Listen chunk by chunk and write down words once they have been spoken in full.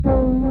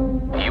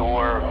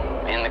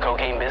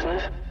cocaine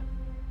business?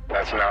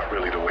 That's not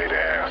really the way to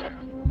ask.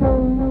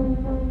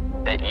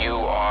 That you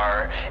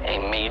are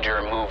a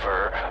major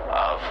mover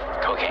of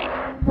cocaine?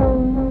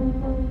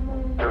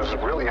 There's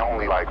really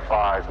only like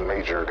 5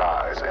 major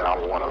guys, and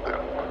I'm one of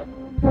them.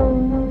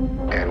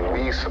 And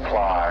we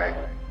supply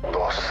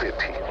the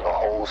city, the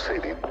whole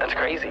city. That's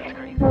crazy.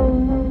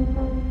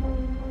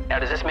 Now,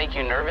 does this make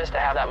you nervous to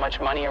have that much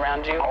money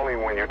around you? Only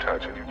when you're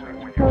touching.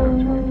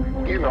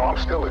 You know, I'm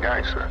still a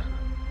gangster.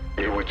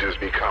 You would just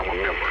become a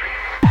memory.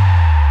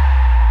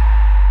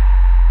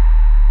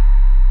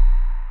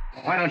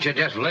 Why don't you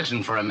just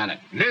listen for a minute?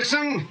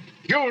 Listen?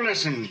 You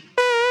listen.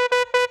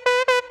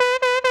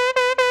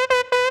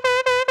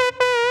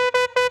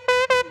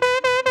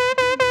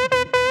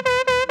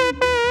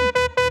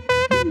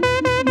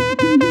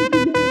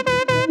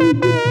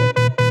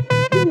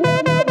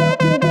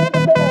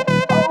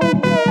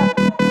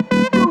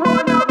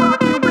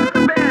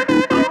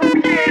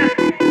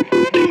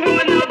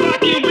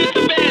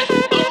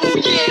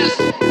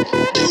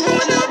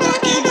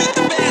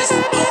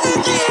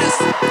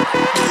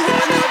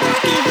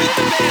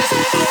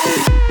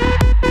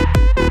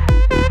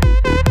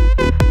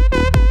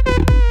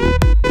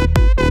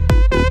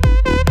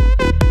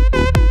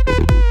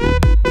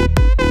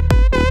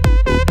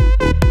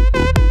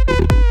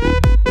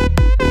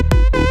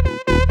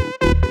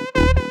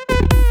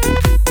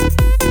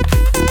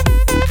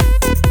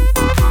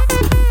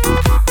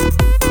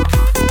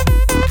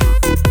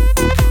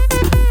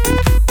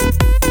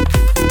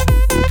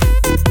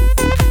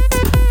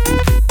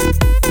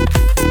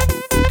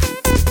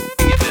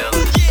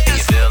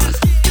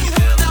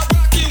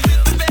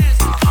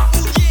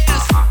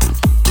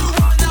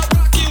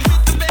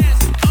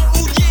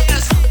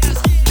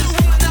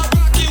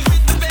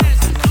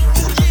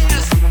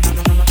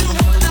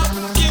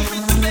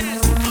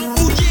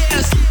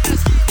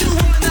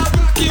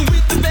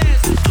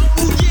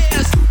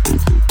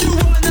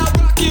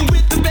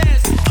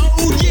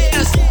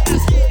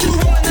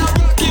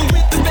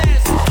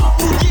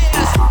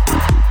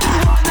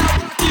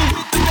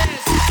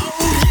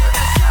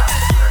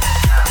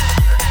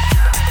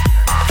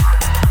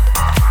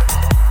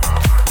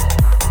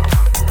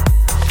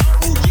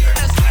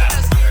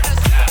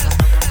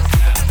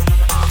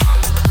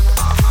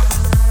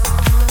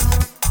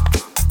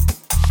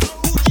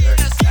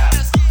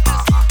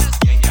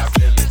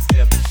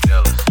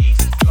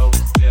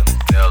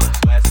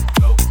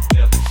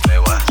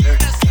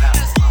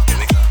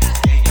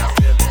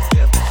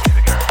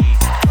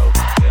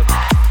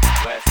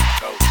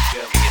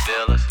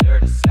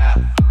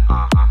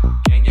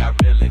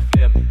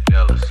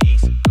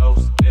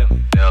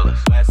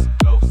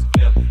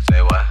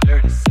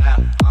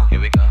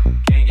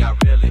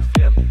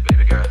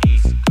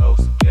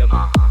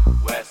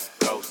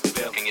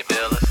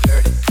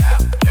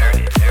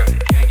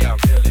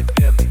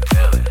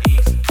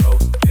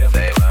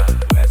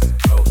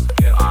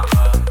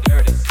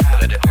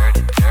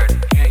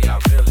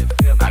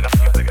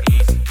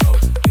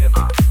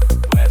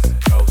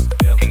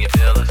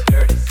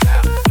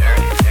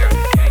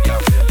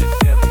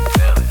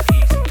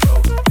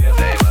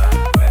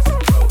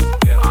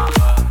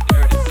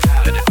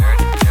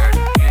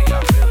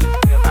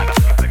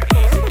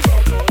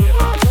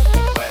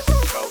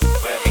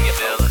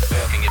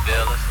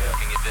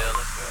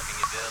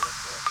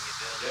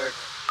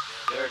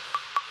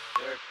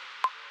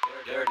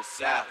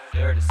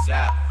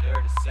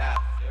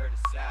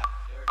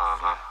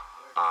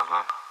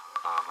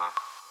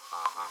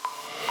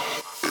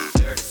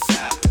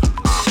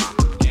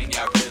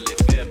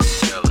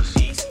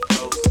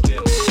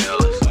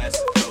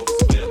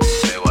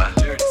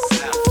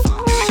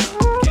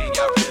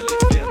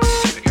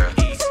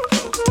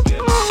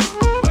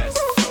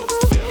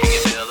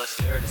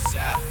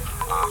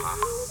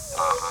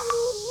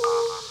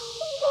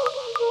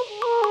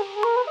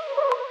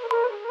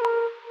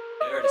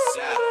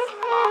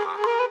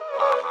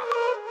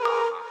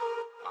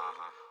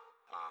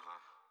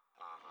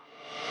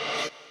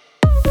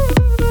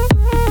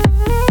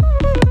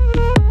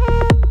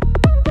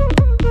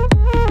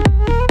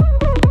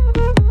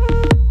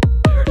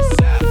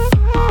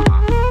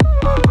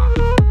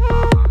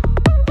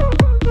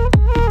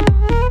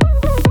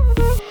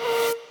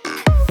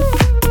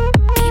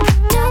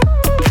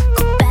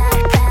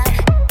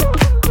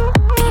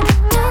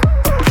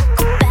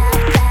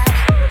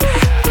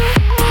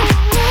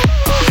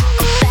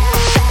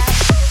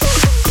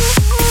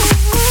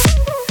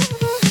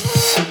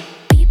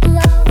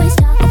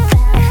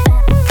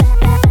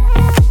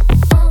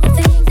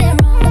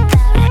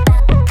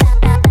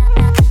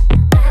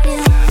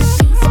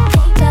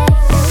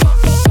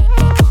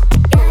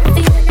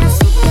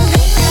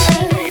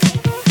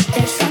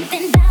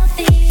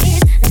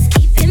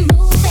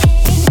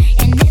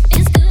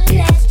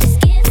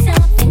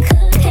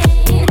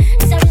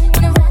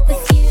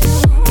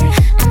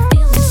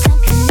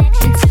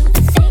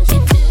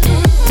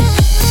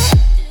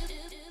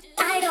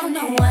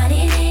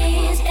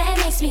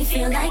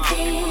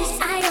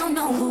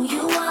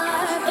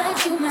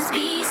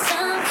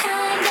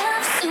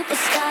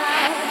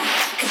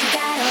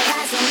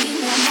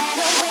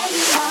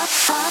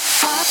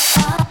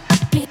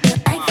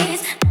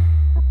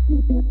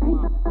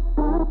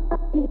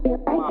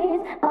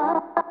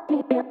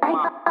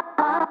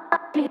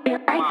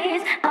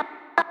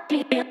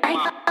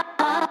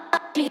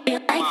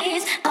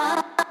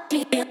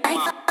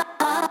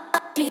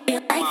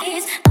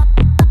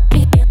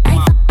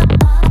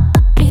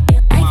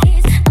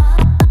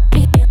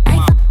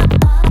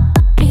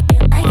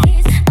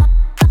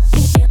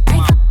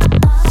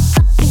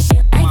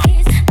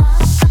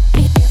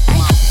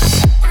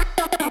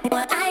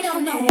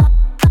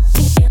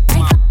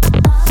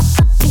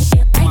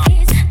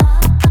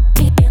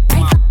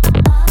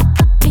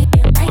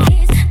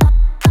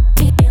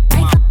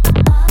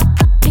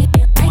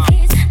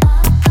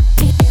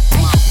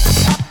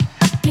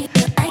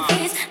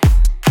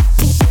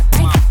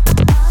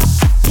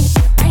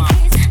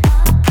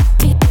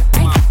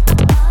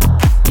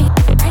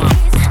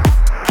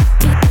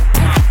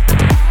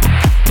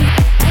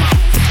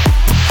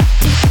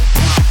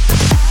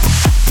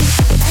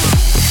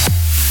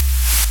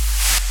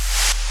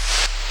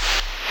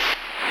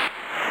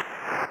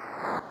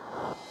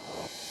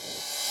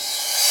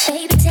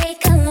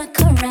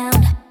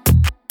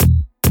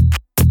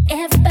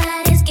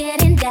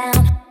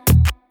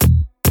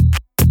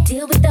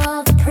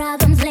 solve the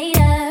problems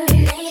later.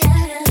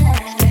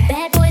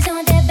 Bad boys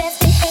on their best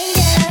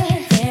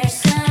behavior. There's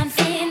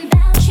something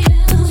about you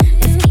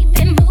that's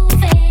keeping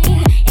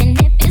moving. And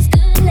if it's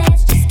good,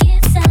 let's just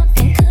get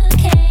something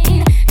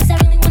cooking. 'Cause I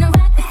really wanna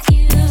rock with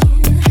you.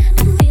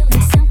 I'm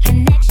feeling some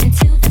connection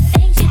to the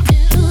things you do.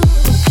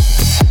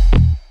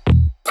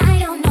 I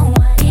don't know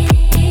what it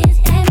is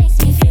that makes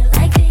me feel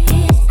like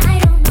this. I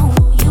don't know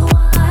who you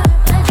are,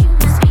 but you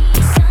must be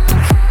some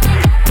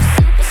kind of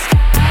superstar. 'Cause you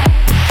got all eyes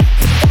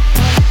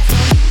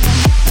on you no matter where you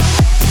are.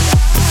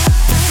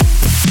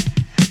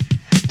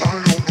 I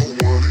don't know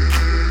what it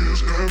is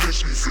that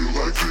makes me feel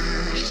like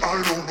this. I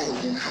don't know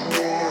who you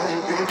are,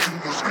 but you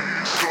must be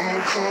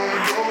some kind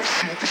of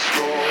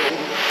superstar.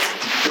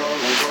 'Cause you got all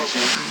eyes on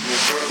you no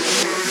matter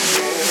where you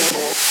are.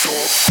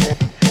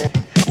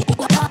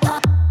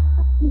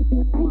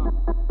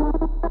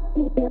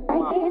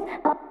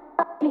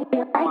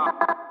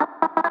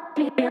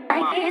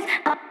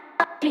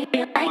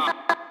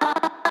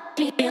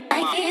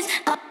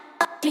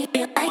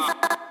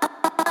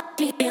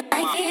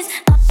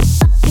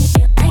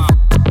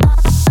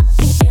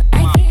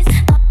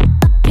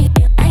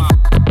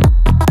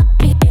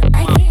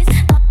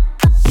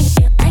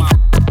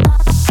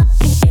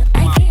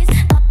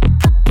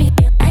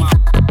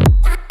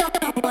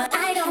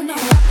 I don't know.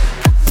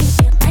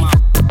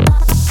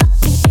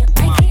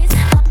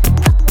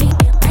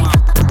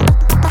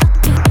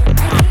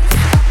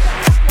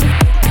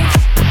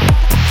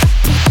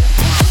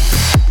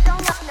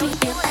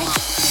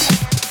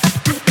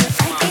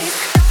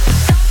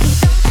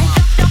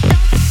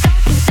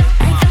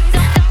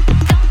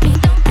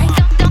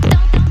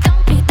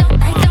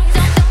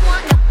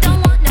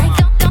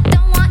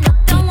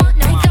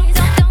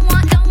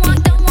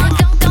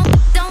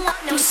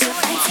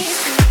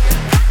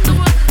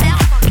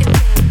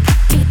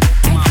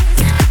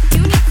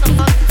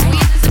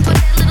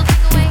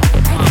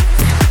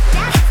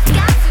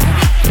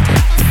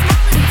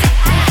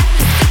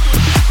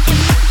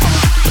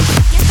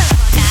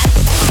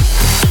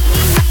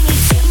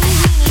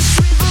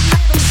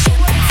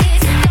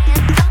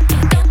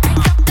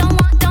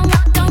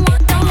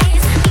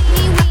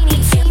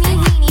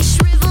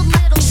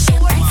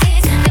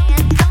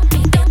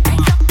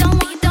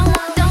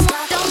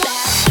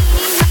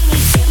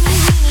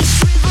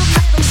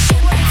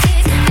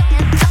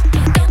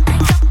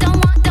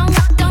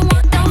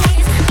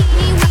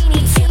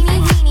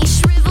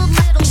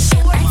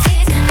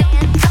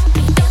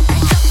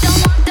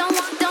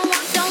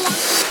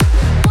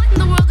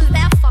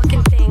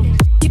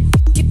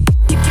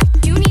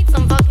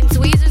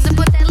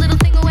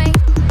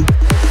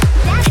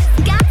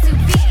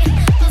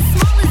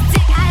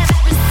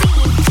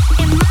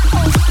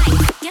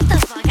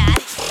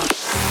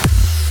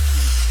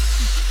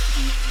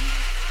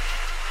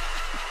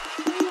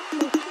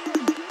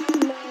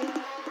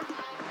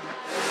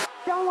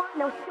 Don't want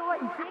no short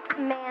dick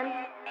man.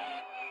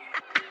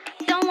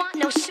 Don't want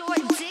no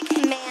short dick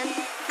man.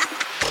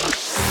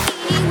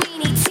 Eeny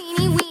weeny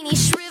teeny weeny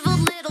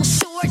shriveled little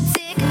short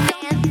dick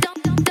man. Don't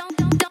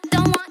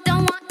want.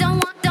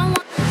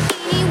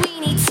 Eeny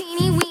weeny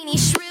teeny weeny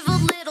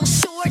shriveled little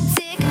short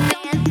dick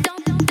man.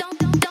 Don't want.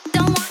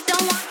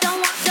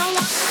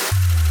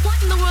 What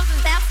in the world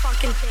is that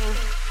fucking thing?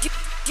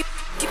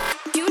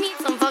 You need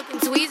some fucking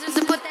tweezers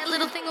to put that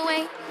little thing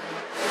away?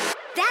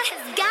 That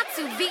has got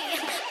to be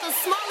the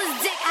smallest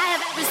dick I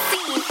have ever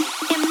seen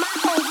in my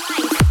whole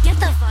life. Get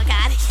the fuck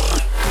out of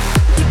here.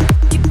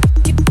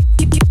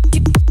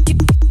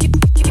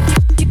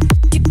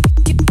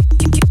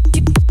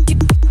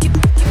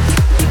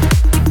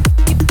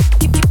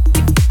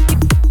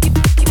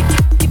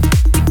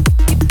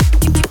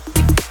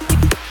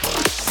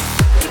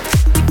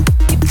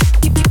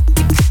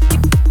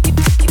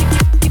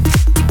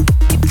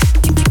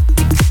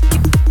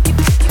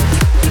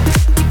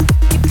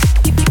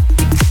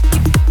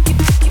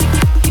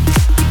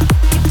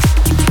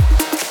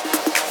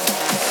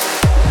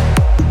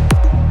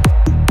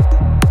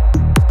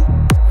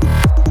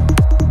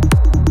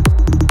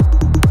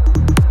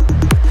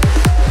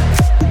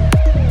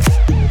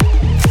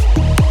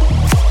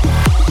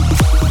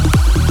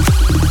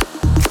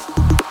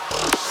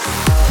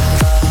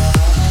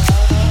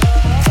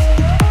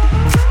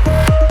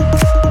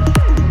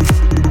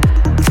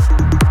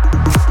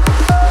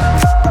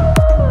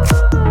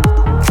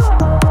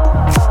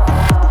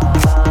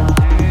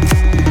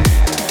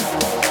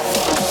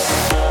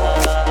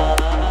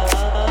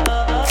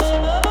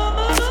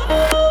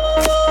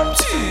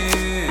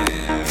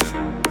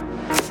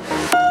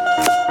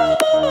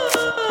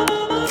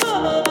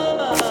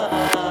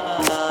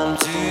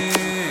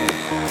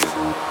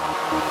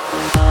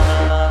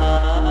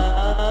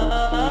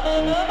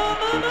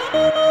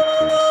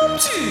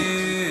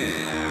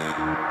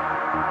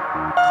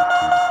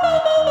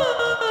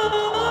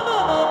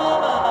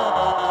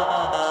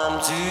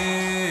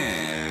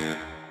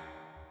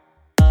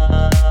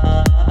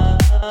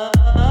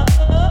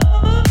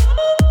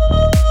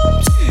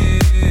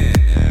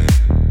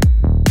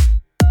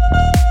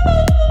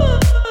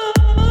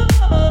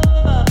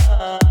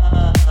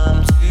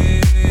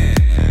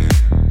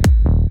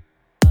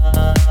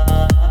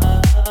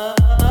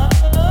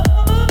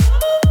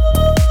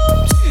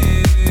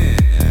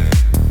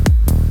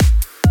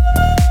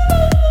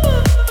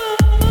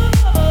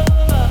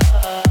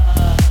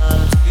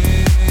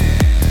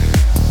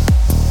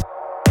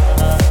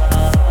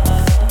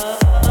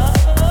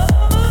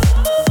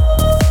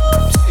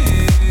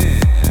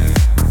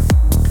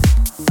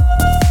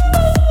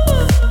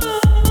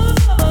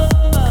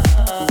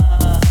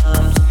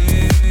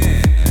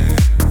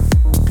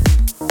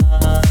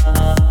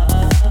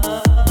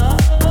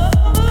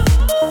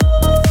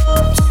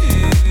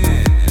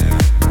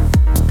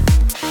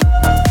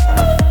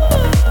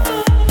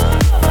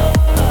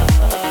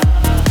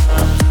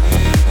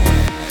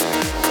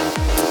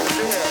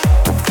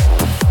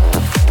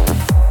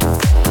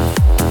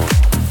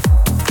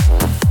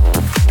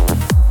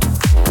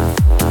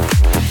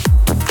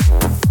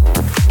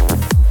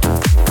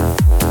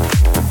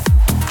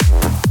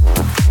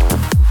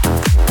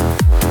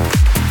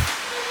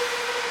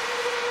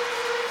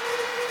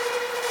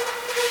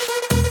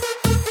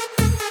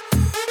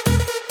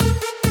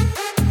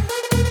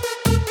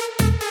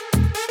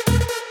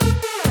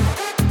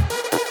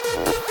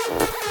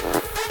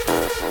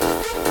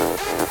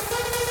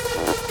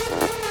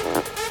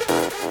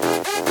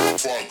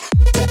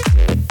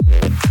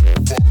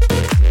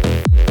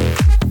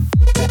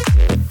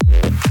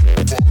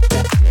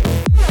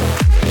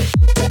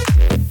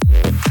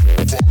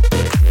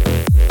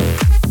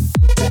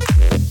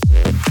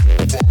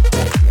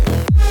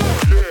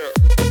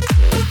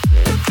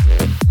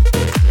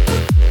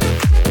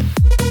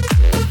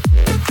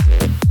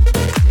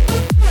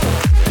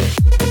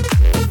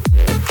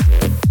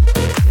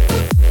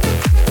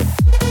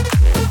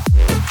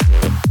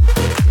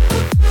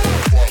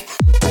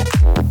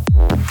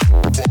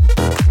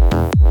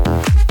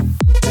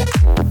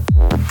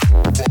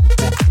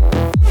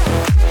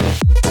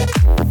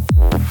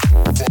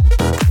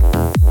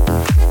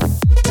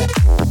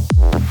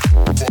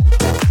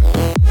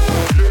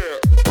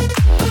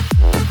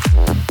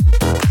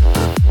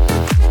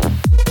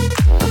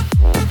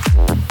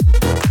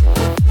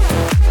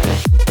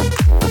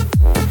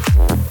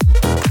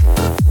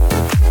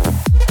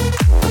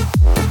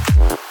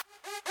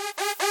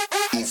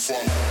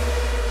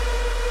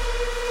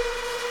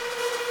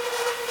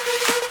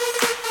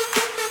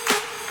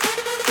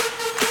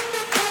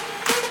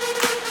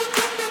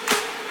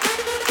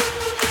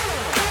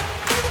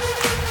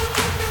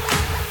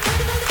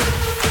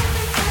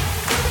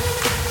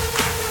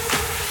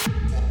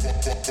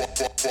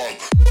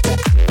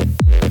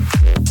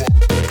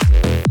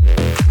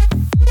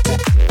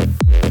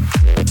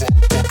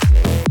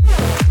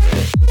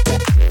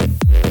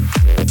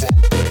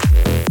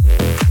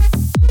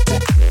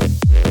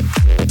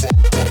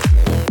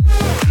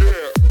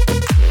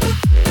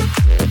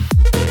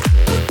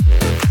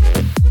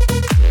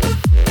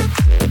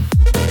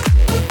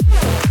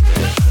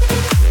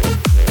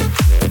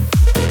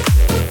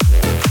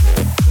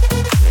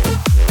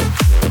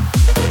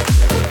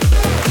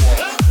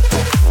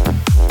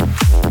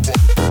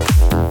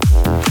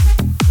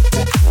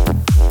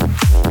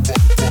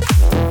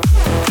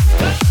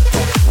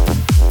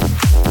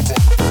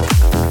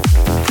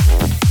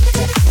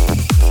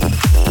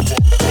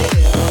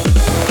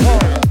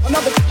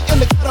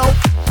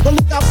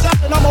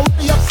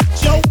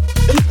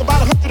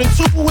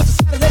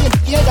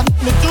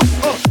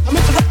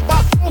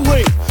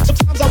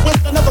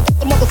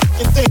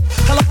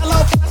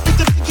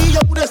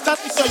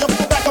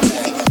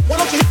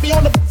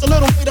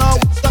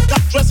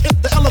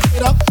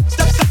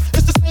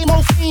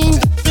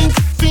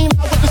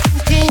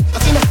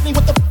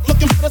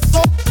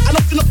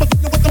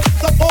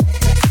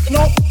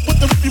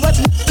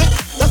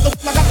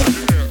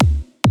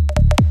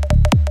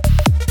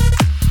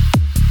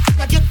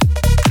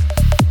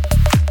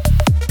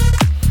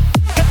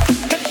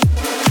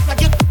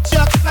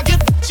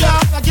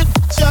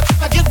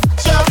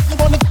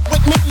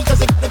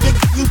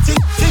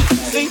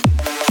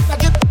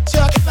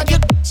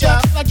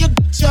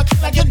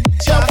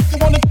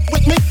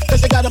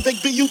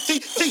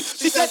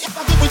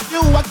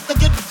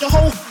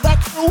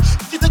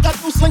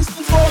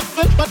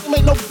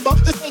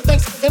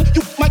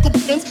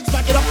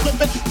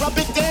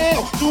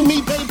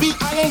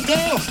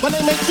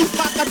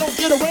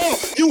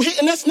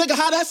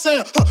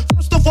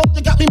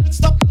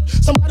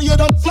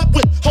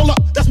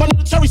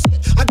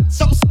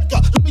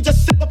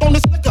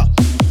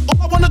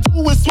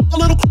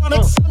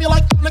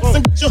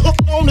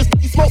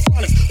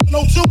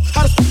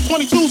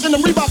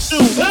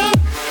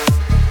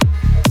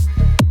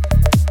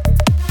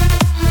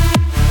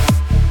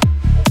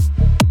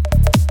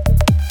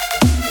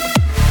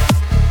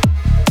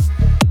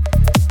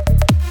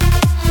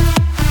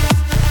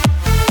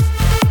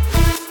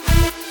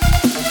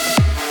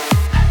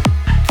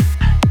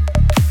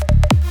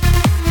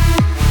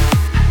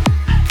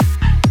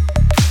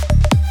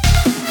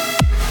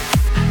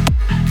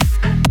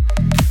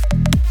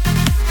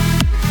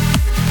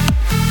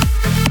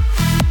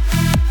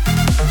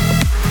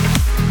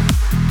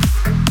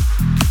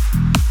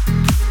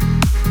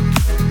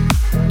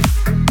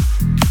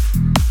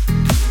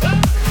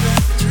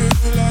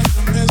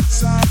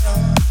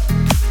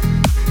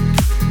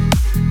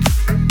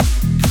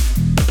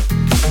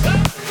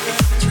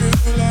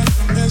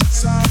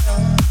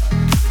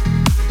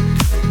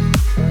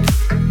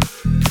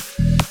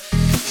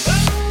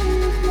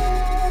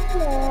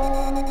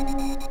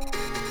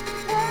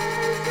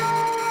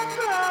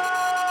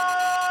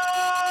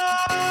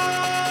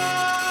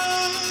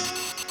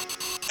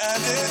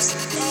 This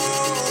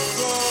love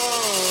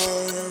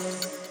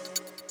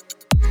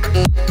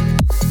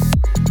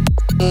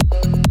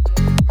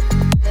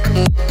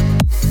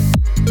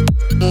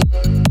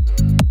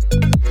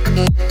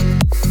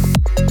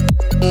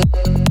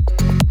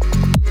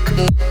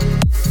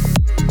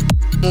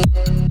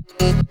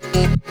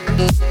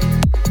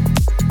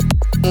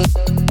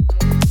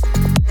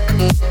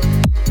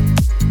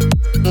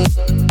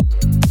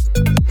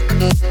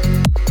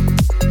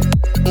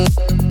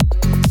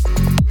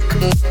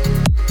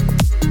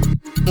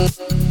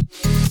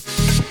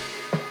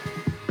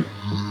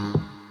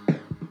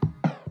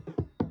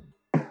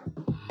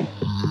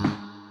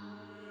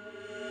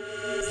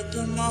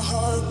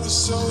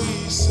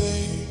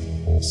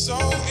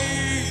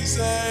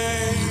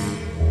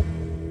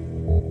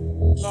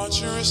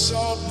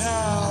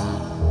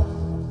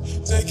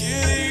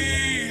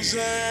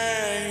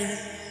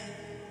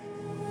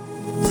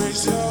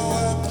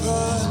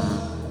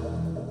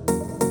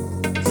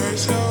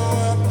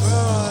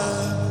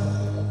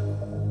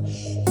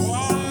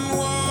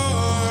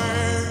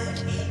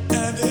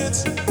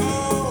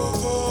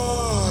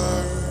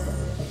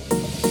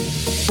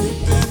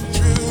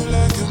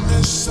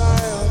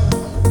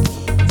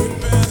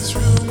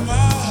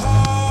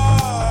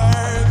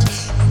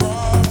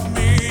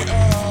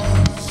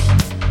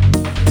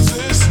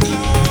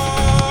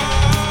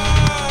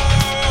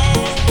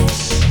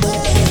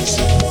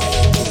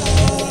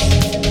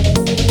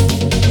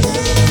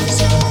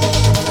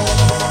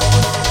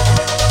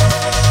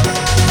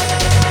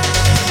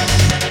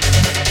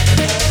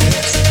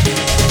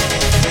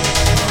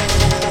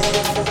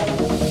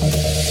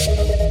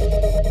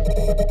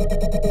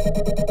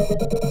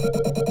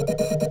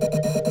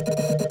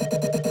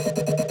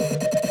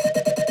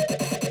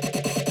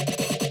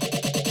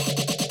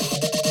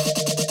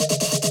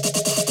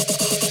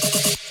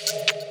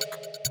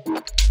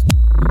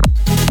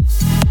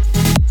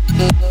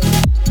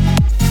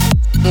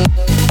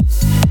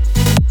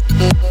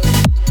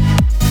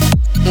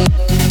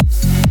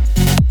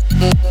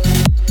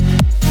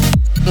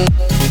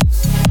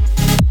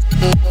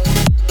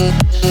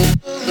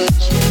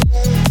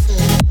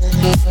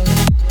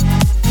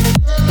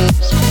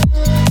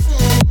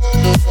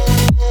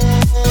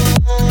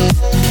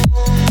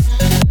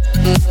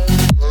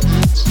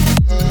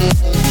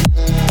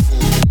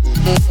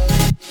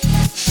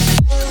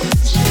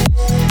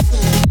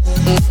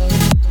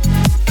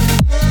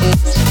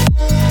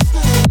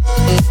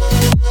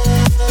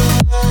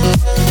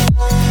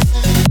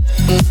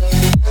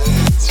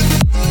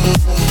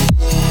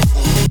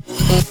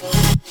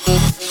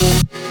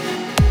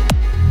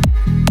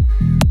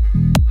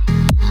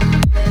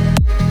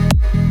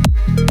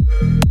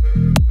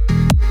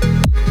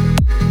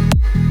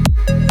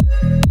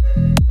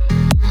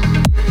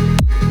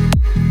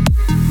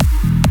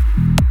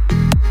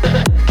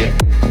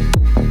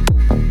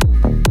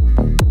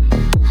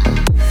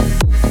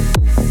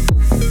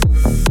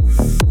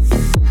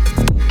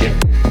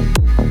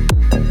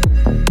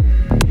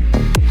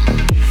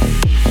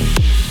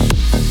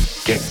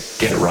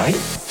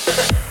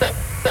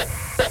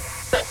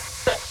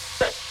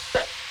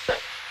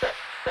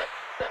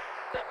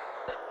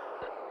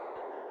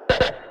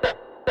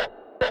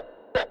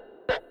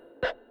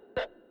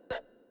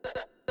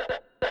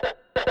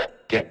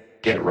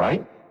it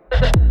right.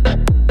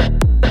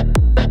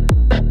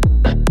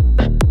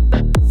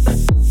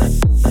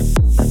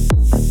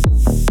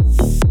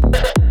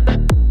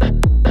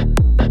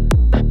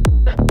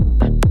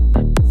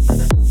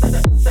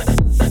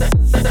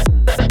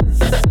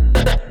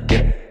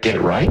 Get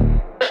it right.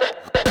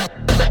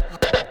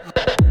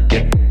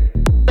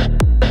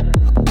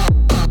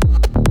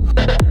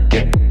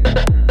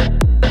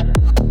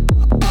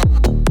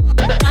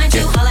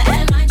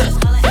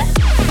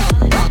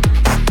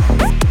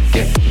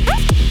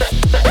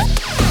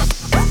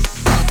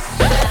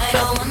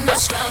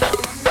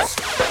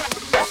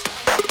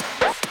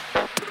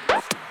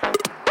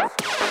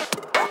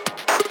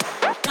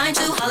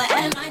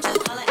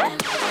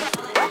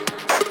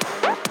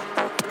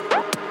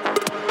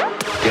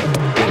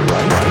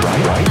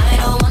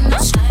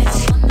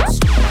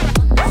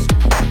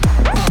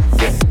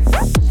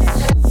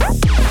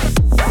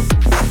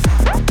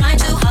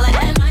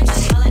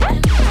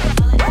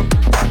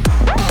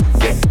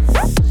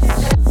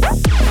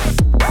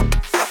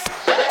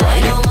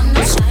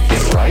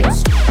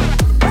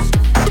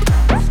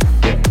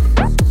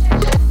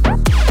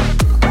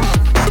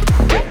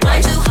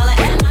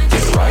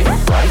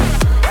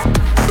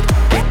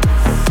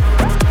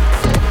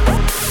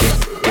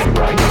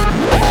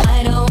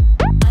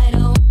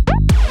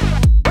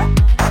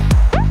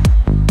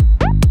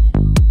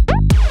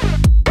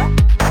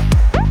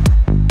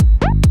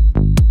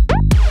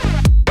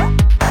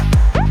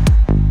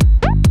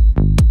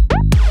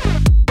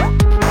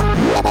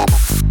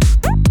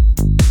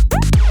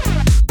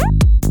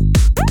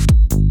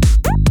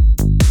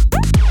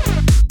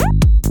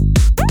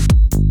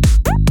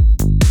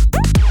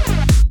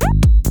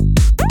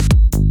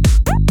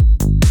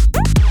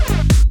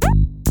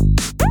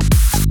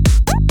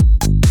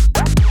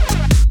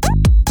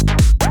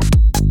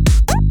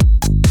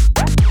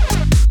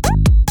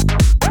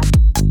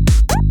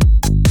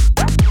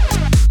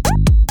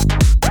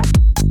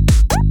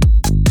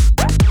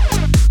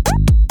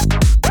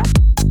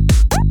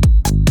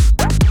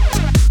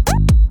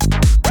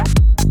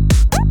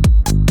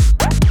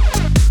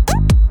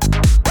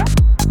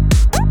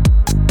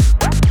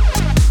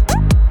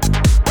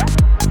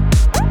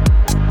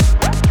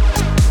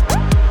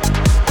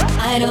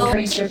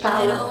 Increase your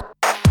power.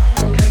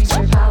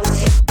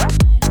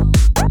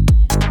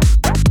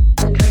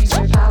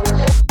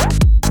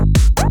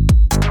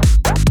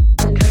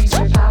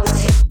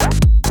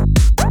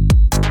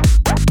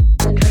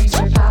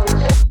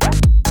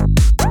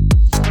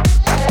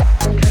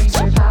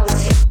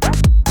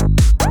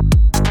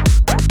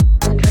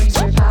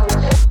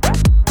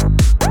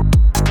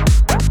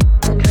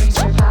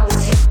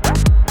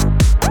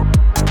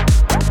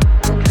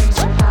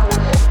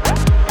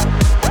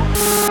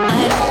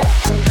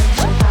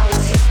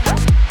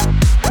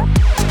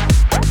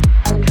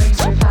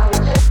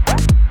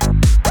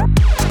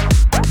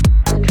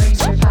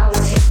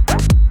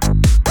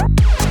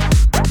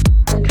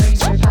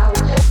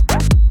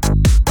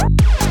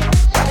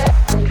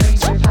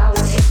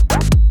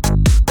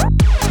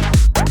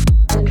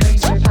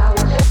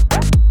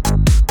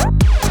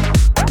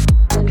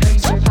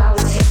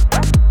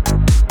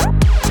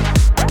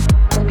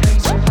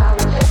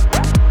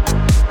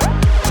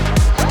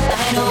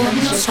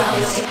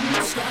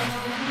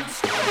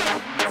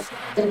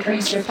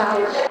 Increase your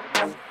power.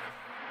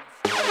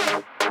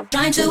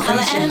 Trying to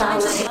holler and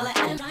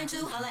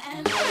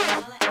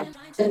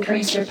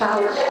increase your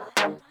power.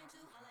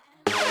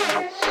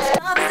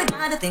 Stop is the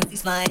guy that thinks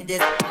he's flying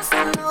this,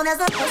 also known as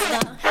a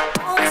buster.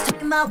 Always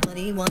talking about what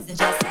he wants and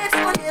just sits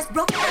on his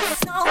broken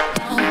snow.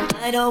 No,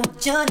 I don't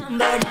want your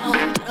number, no.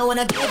 I don't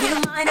wanna give you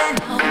mine, and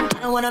no, I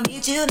don't wanna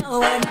meet you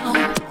nowhere, no.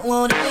 Don't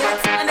wanna be your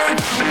time, and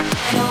no,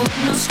 I don't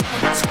want no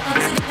scrub. Scrub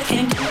is a guy that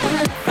can't get the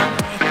left from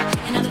me.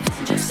 Taking out the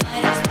passenger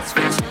side, his best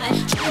friend's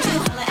trying to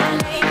holler at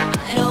me.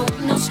 I don't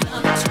want no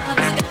scrub. Scrub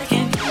is a guy that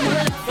can't get the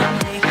left from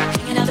me.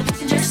 Taking out the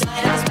passenger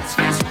side, his best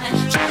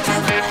friend's trying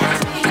to holler at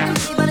me. You can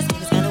see, but his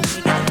feet is kinda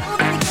weak, and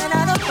nobody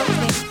can approach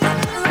me. I'm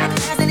feeling like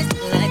this, and it's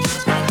feeling like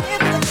this. Can't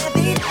give me the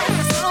baby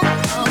dance, so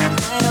no,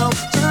 I don't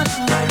want your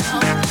number, no.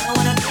 I don't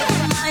wanna give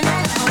you mine,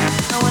 and no,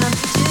 I wanna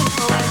meet you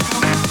nowhere, no.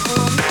 I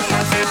won't be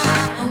your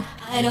time. No,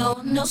 I don't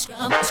want no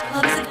scrub.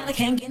 Scrub is a guy that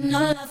can't get no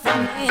love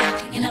from me.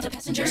 Taking out the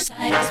passenger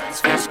side,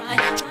 his best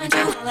friend's trying to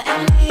holler at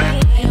me.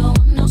 I don't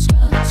want no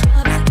scrub.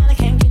 Scrub is a guy that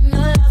can't get no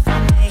love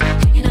from me.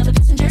 Taking out the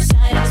passenger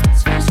side, his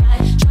best friend's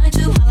trying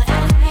to holler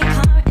at me.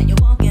 Car and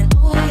you're walking,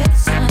 oh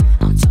yes son,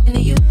 I'm talking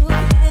to you. You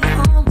live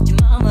at home with your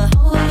mama,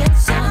 oh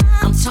yes son,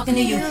 I'm talking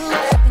to you.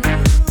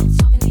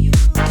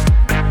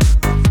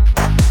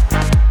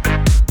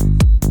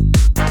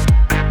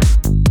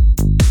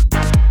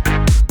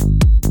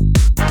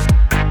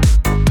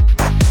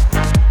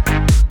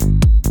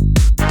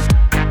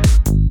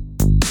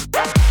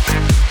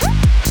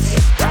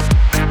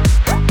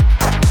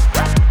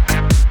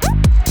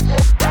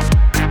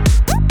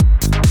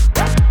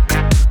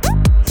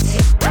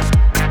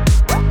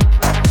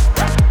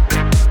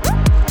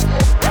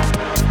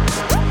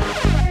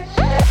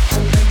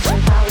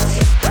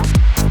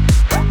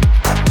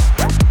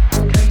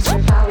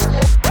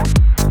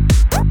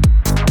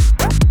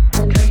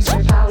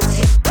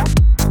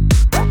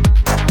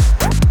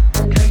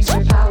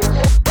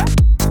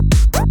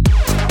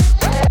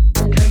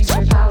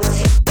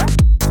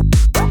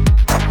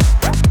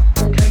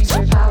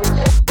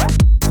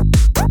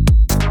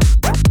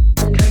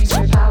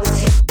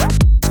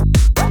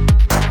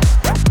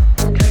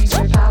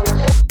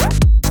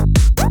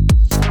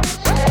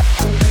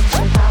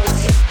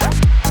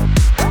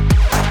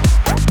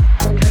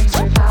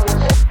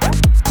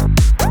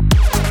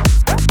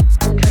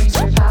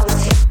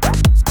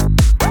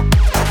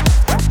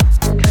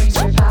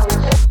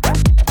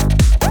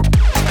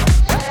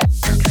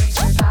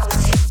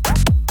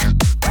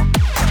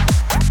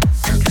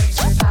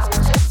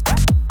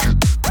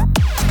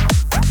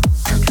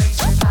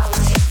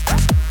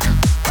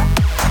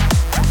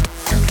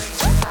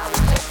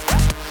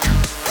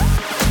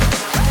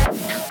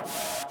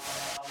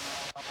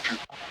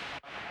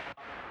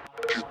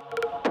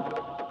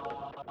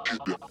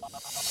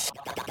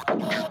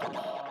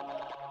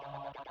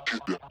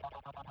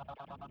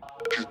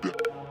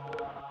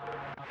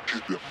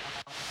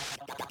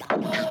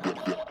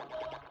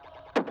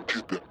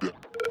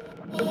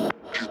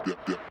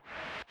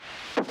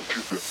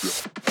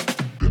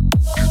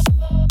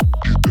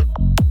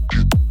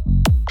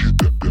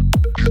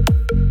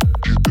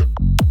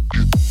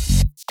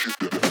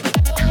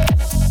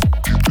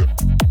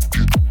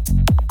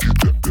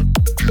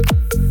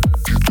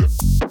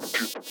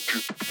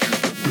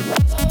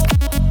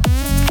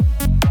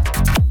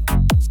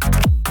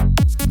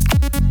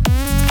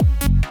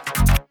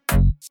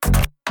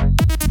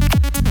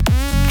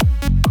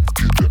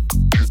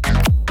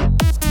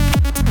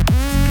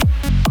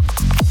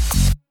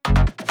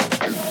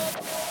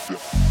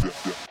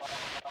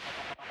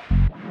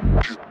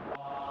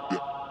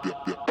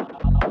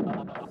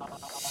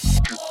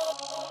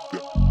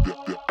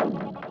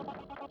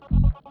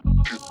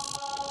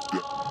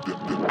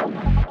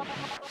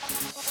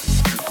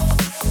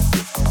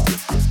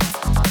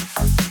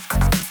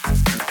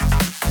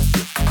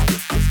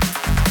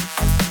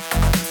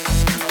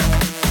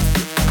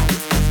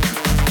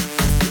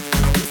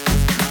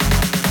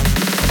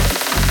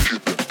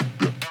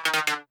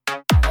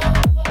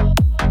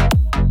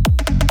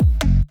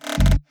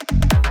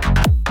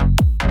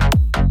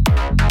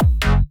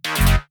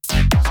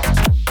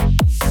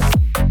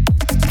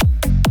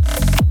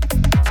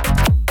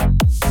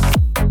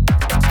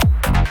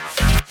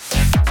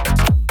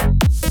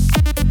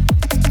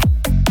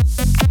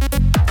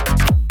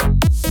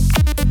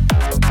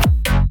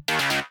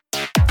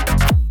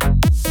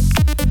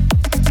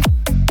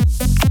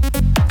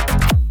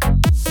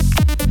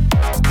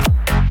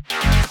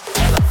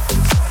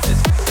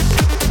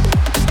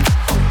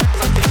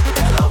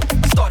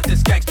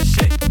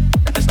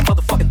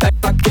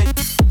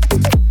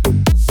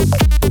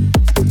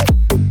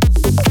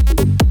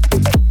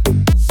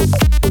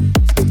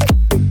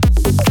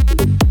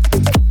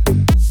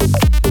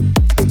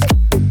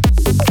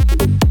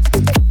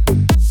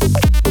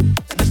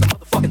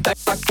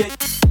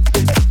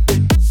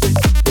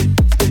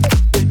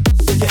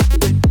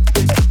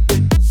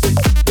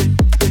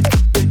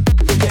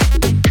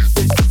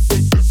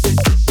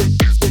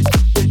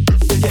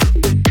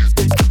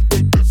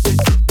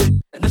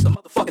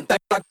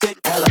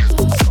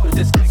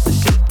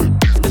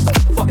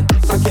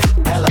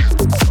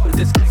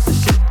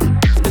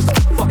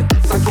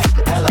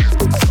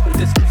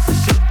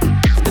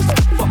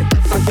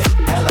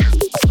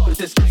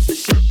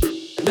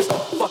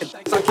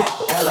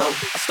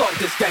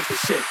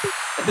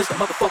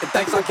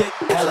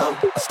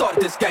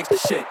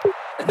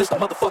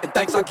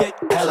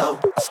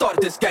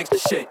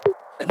 gangsta shit.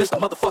 And this the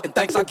motherfucking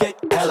thanks I get.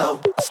 Hello,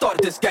 I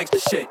started this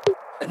gangsta shit.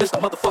 And this the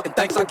motherfucking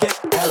thanks I get.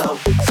 Hello,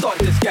 I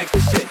started this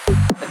gangsta shit.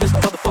 And this the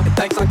motherfucking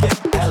thanks I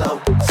get.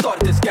 Hello, I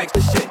started this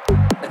gangsta shit.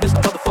 And this the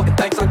motherfucking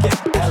thanks I get.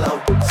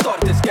 Hello, I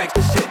started this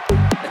gangsta shit.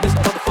 And this the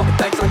motherfucking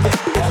thanks I get.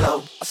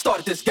 Hello, I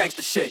started this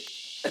gangsta shit.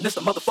 And this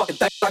the motherfucking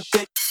thanks I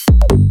get.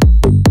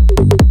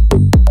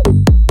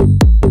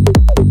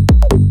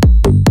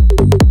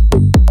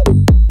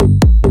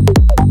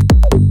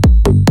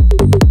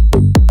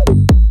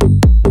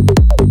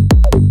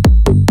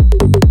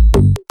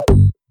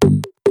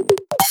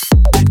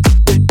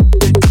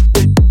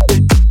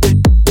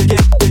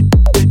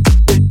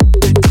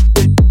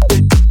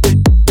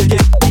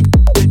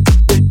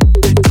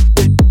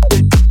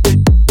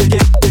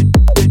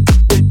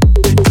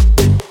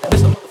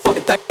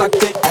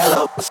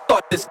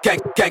 This gang,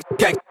 gang,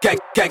 gang, gang,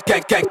 gang,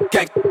 gang, gang,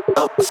 gang.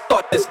 Oh,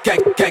 start this gang,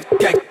 gang,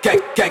 gang, gang,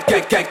 gang,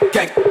 gang, gang,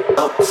 gang.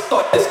 Oh,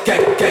 start this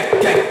gang,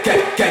 gang, gang,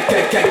 gang, gang,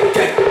 gang, gang,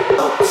 gang.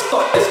 Oh,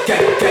 start this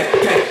gang, gang,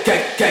 gang,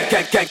 gang, gang,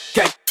 gang, gang,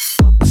 gang.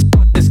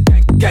 Start this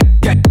gang, gang,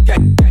 gang,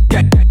 gang,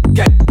 gang, gang,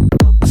 gang.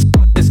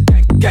 Start this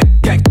gang,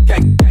 gang, gang,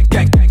 gang,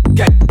 gang, gang,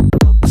 gang.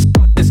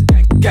 Start this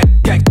gang,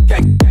 gang, gang,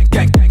 gang,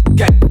 gang, gang,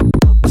 gang.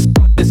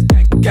 Start this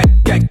gang, gang,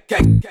 gang,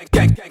 gang,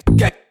 gang, gang,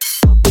 gang.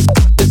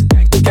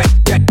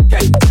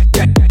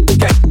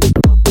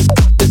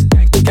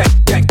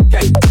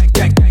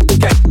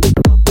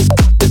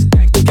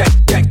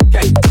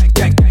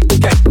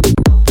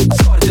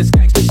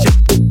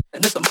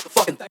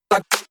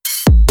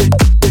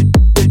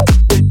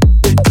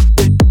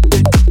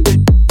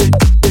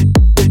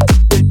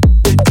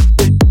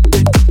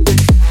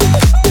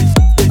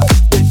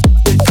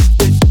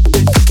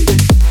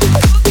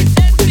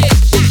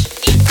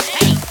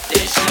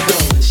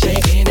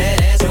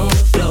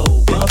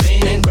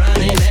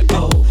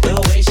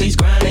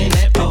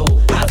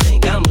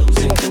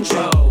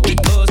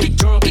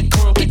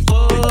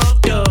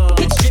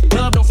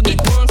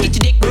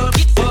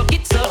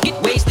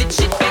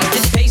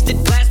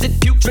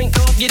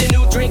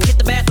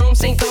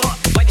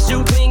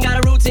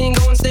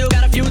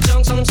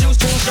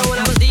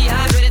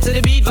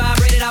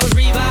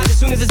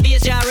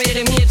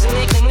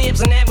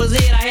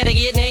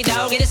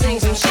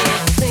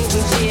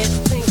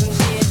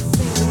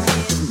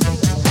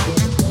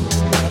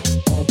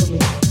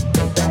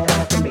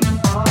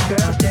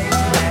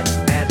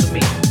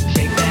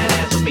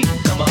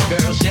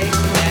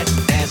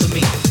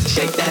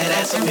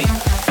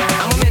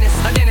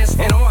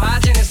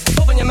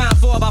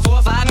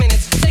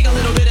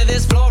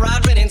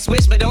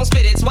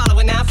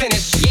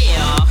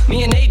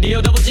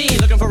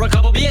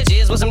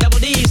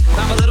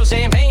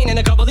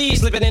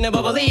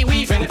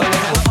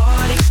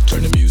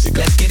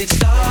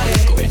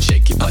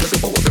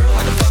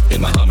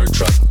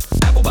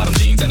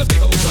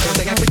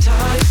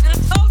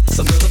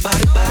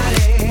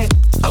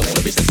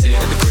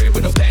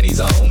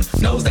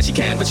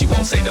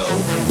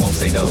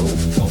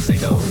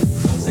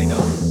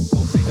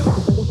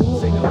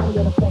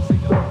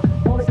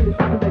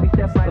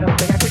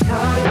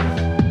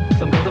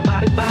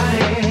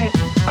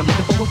 I'm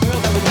looking for a girl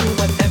that will do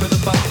whatever the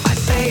fuck I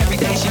say every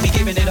day. She be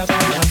giving it up,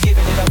 now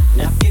giving it up,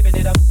 now giving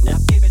it up, now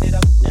giving it up.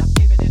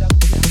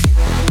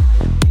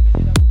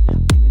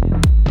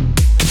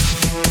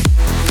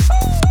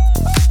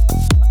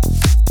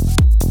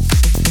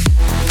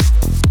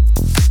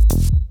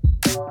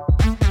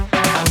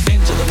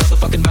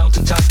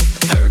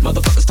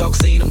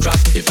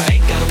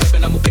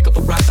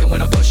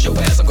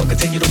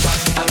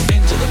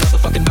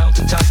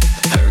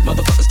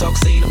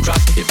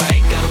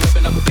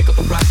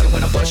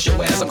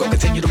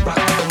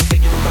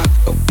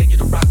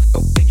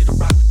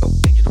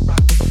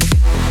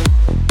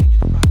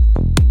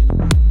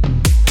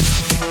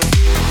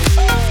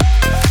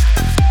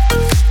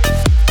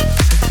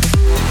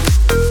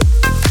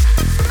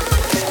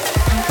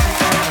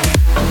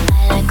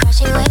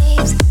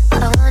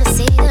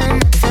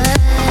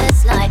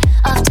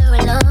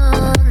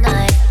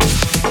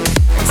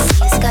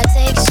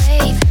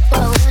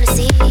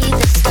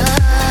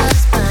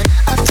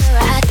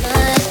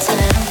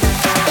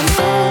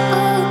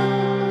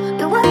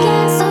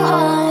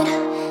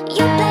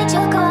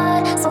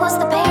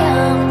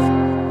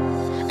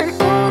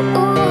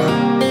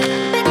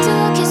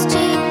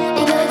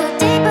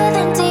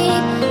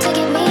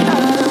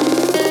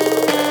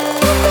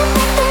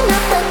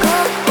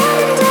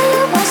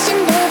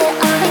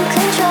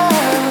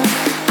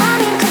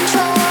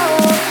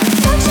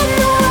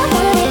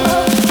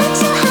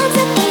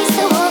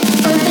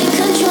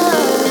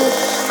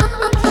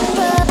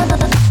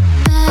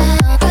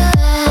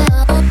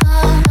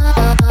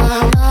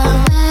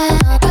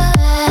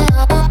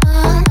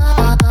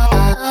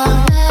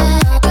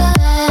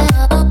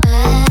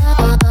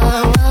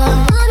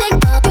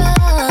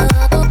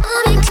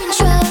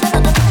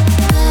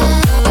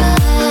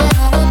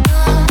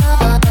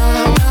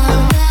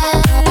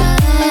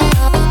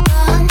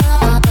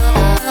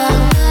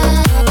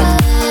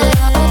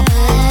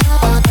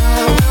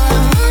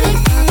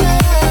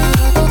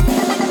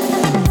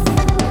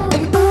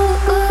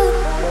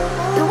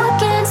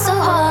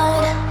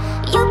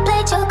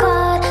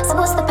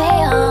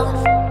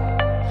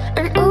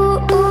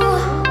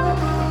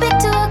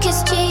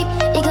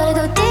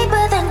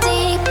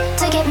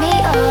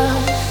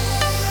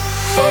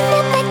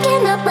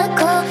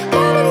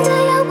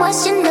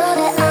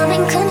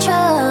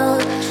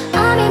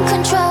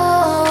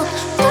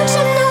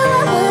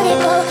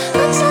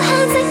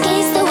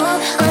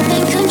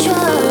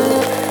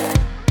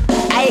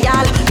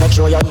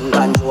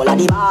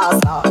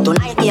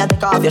 a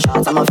take off your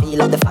shorts, I'ma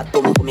feel up the fat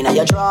boom boom inna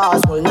your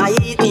drawers. Whole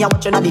night, me a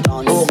watching at the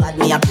dance. Oh God,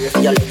 me a pray for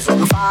your legs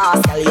something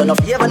fast. Girl, you no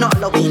favor, no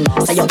Halloween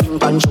mask. Say you're in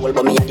control,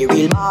 but me a the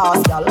real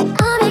boss, girl. I'm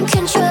in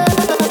control.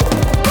 Nothing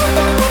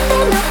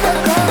off the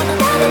ground.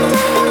 Gotta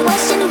take a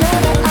question, know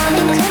that I'm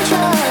in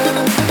control.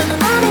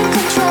 I'm in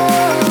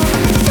control.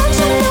 Don't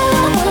you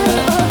know?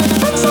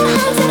 Put your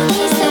hands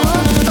against the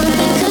wall. I'm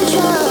in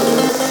control.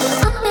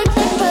 I'm in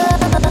control.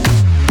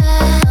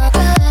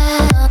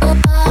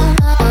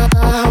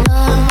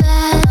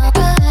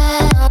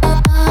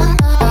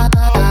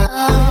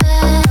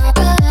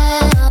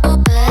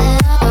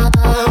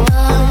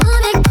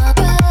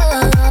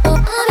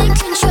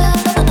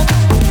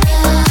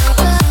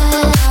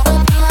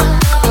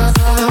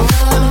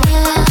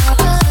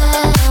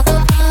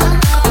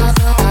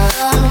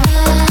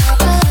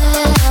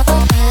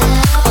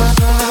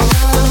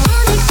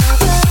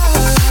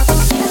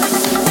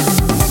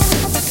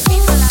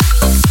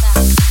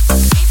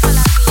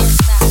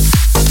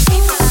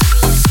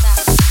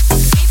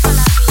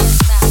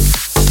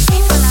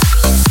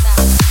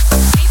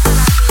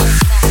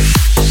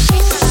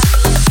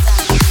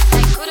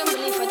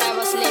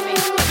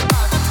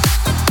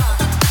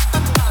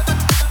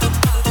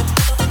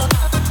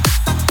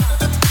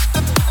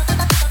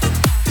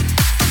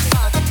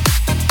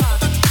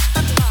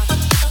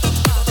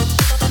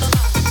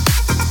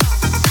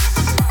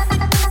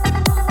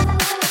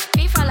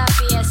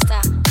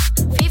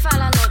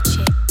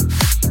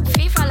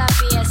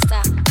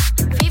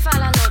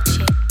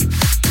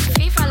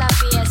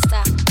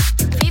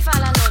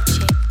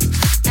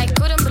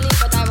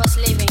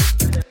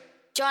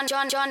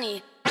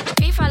 Johnny,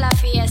 FIFA la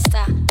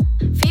fiesta,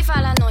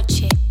 FIFA la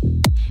noche,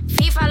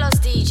 FIFA los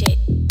DJ.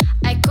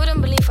 I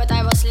couldn't believe what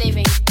I was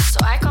living, so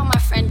I called my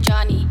friend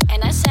Johnny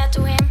and I said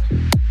to him,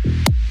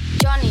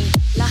 Johnny,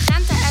 la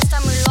gente está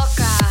muy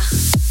loca.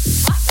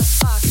 What the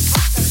fuck,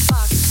 what the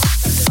fuck, what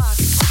the fuck,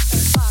 what the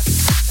fuck,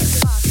 what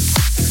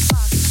the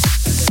fuck, what the fuck,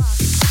 what the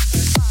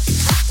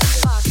fuck,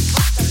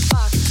 what the fuck, what the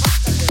fuck, what the fuck,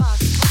 what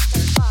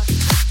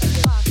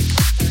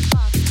the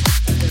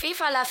fuck,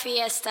 FIFA la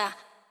fiesta.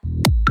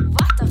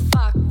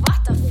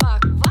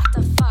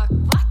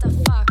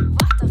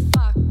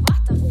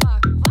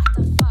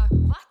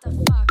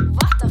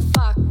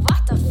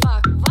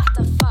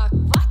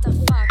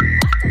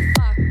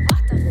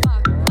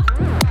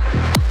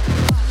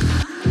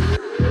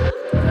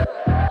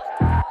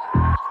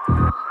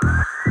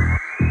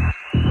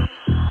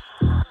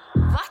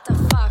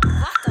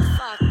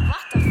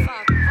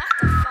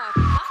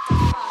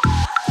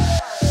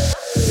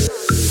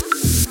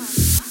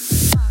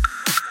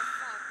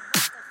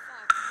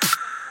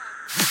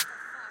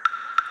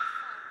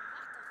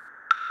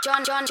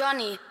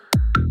 Johnny.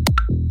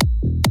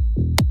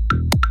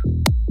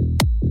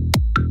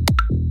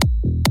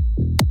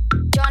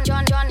 Johnny.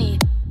 Johnny.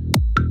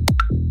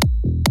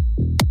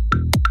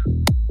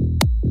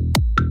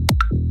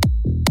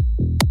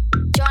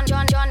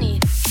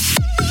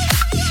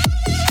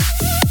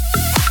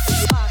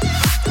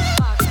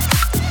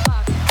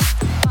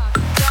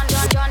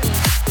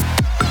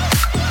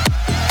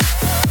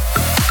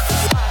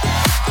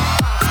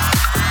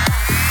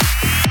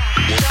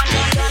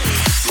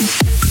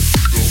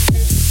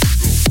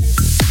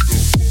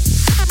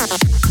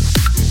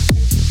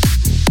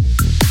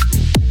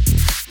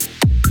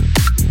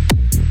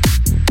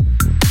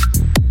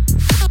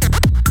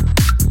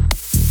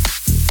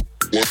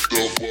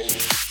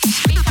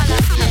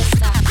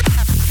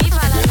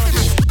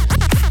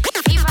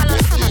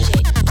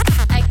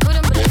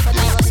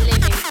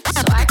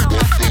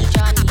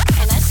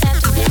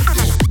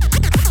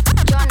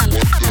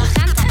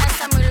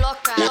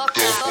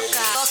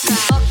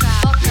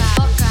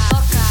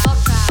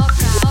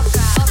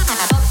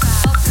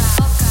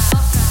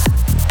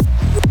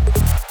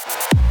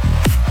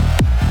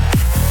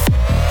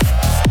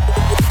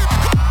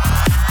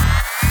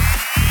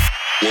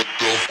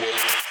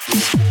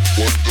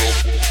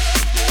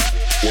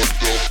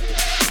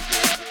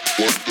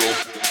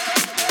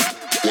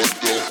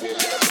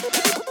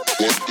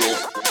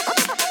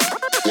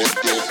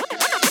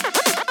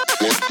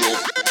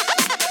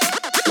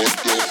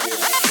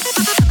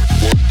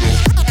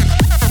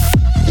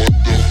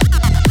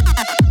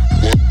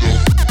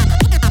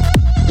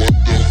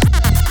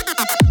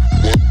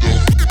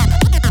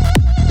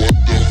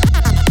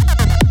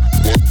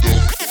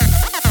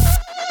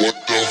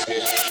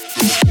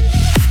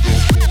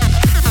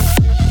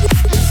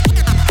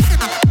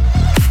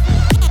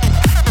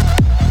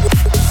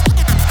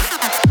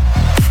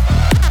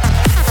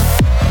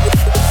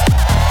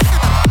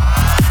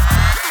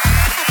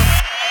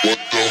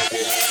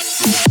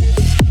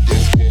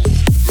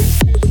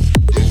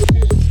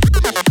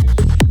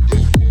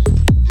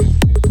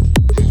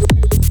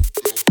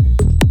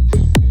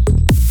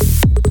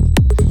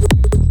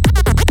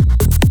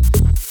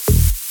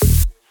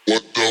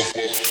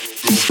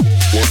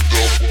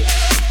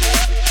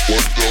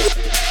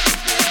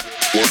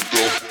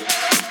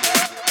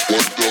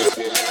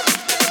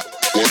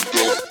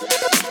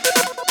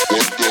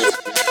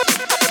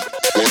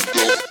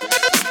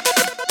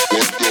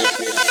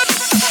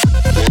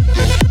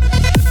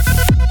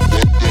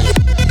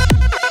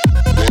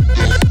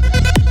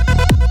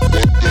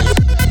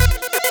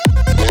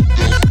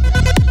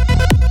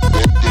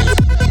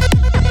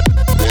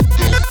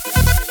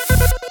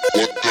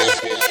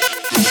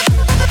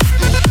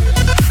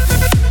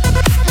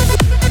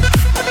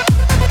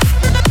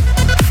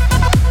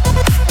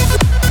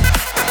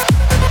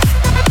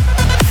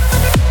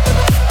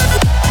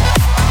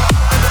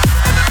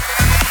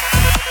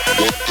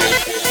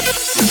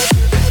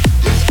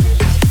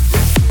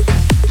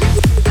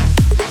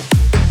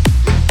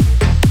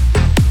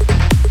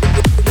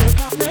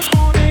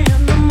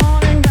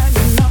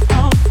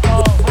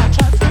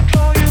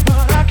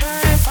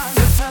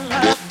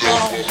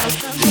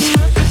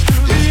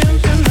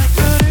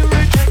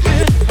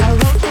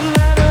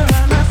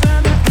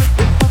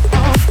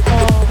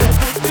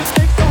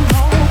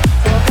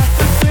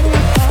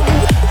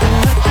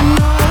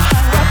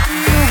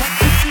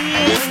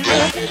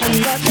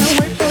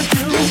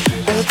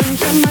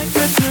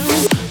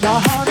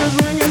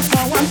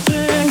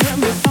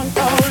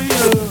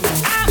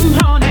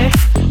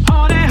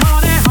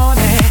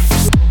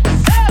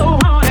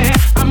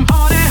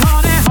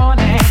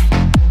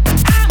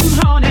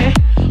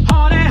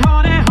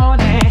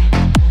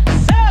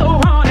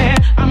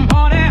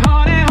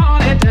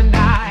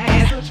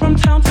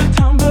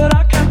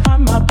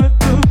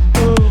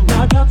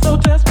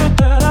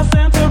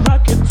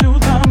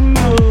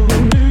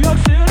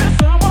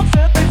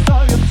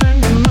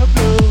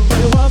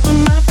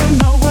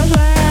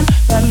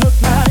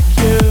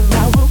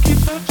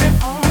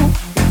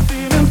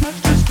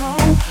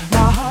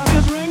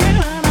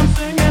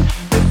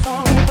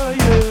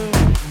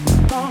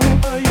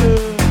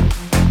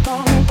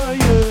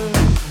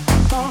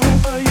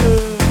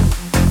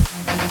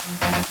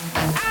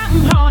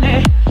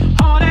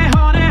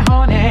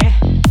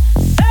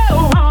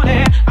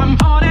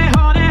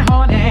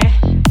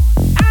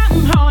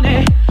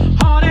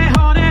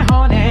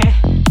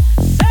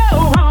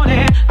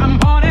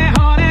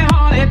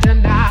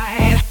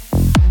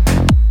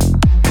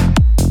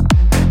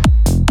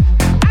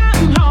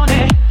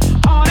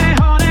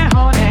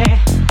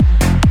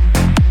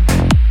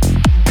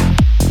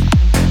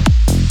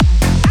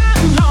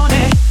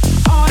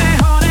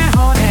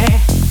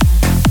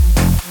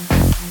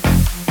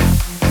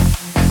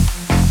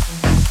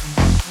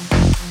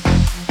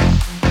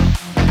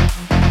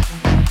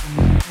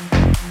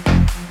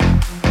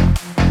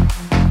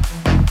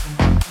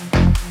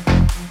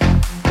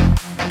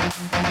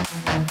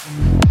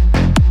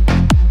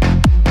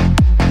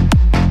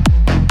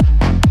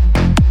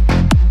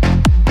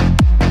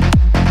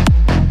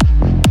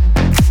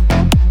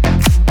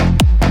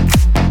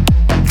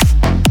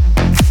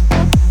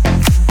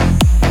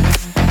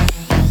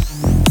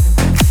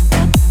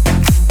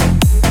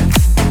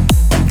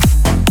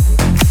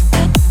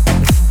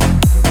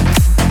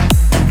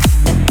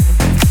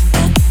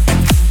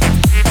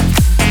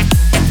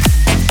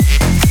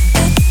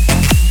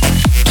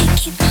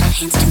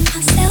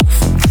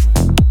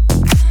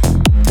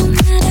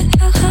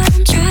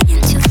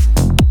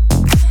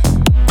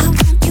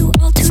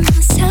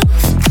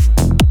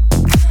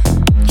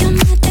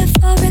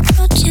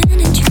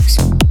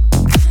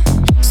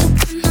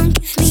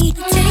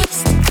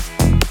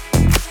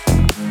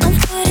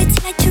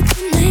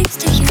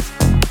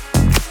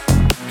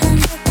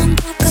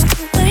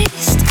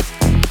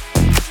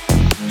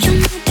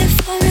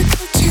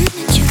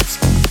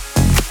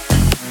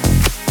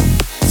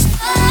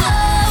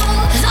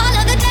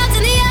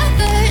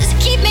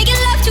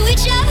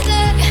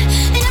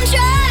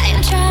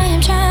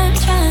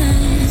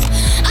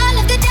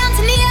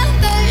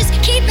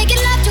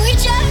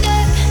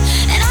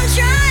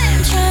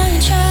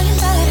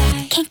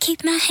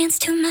 keep my hands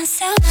to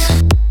myself.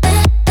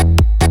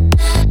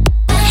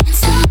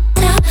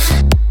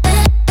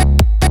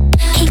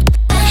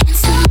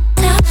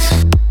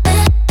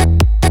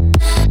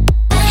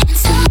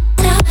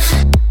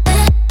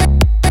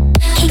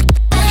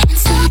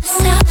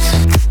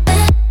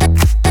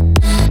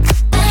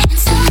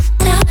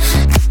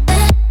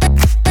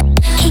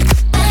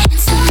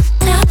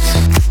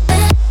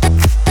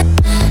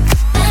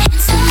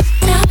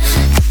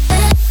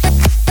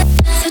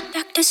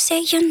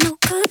 Say you're no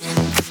good,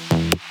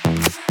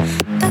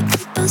 but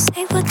people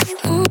say what they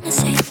wanna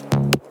say,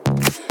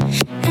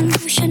 and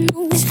you should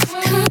know if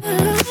I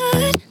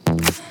could,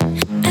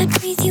 I'd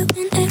breathe you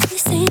in every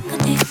single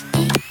day.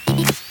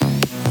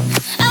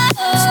 Oh,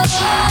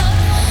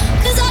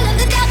 'cause all of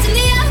the doubts and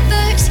the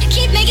outbursts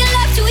keep making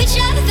love to each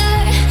other,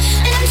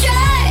 and I'm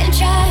trying.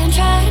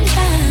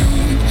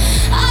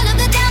 All of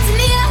the downs and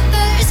the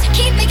outbursts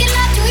keep making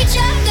love to each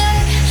other,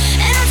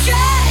 and I'm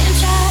trying,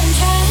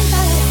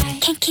 but I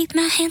can't keep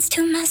my hands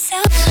to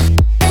myself.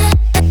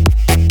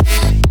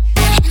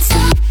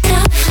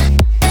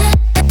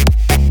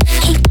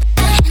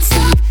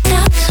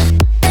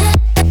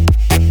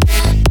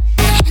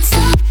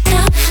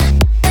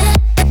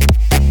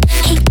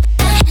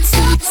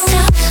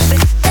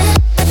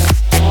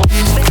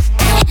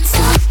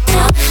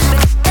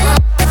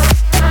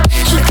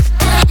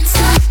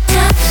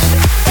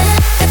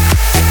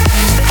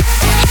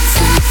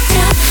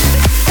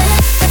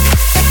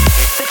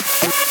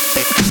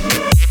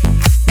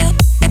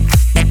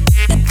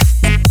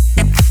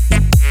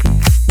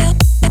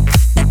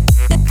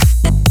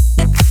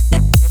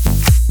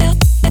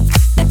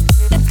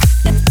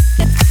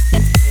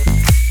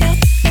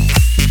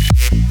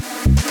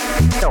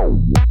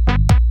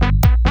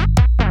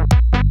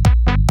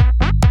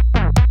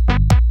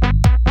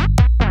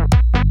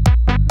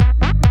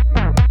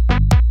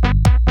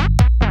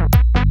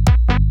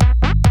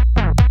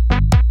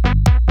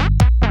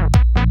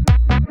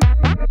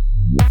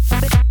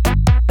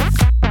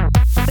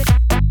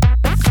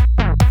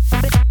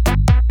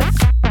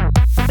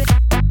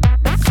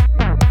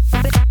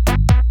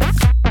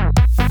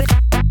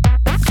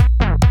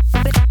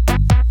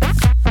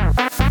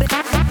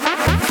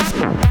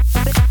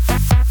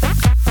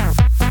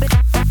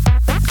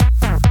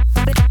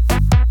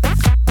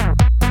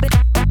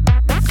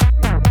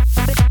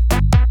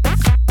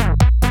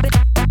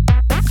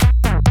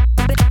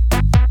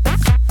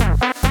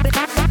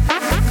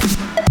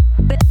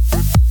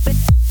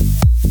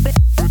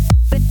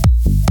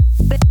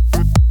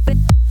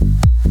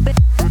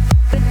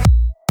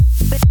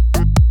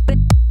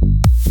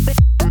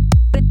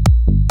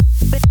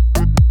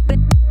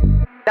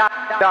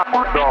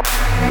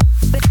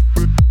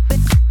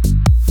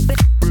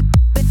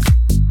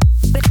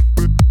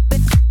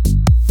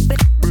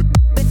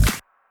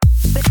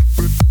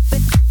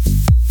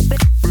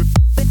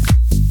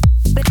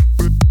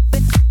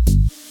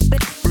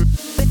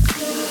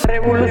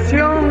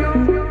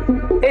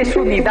 Revolución es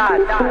unidad,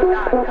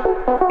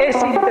 es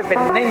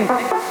independencia,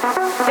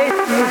 es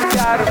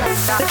luchar.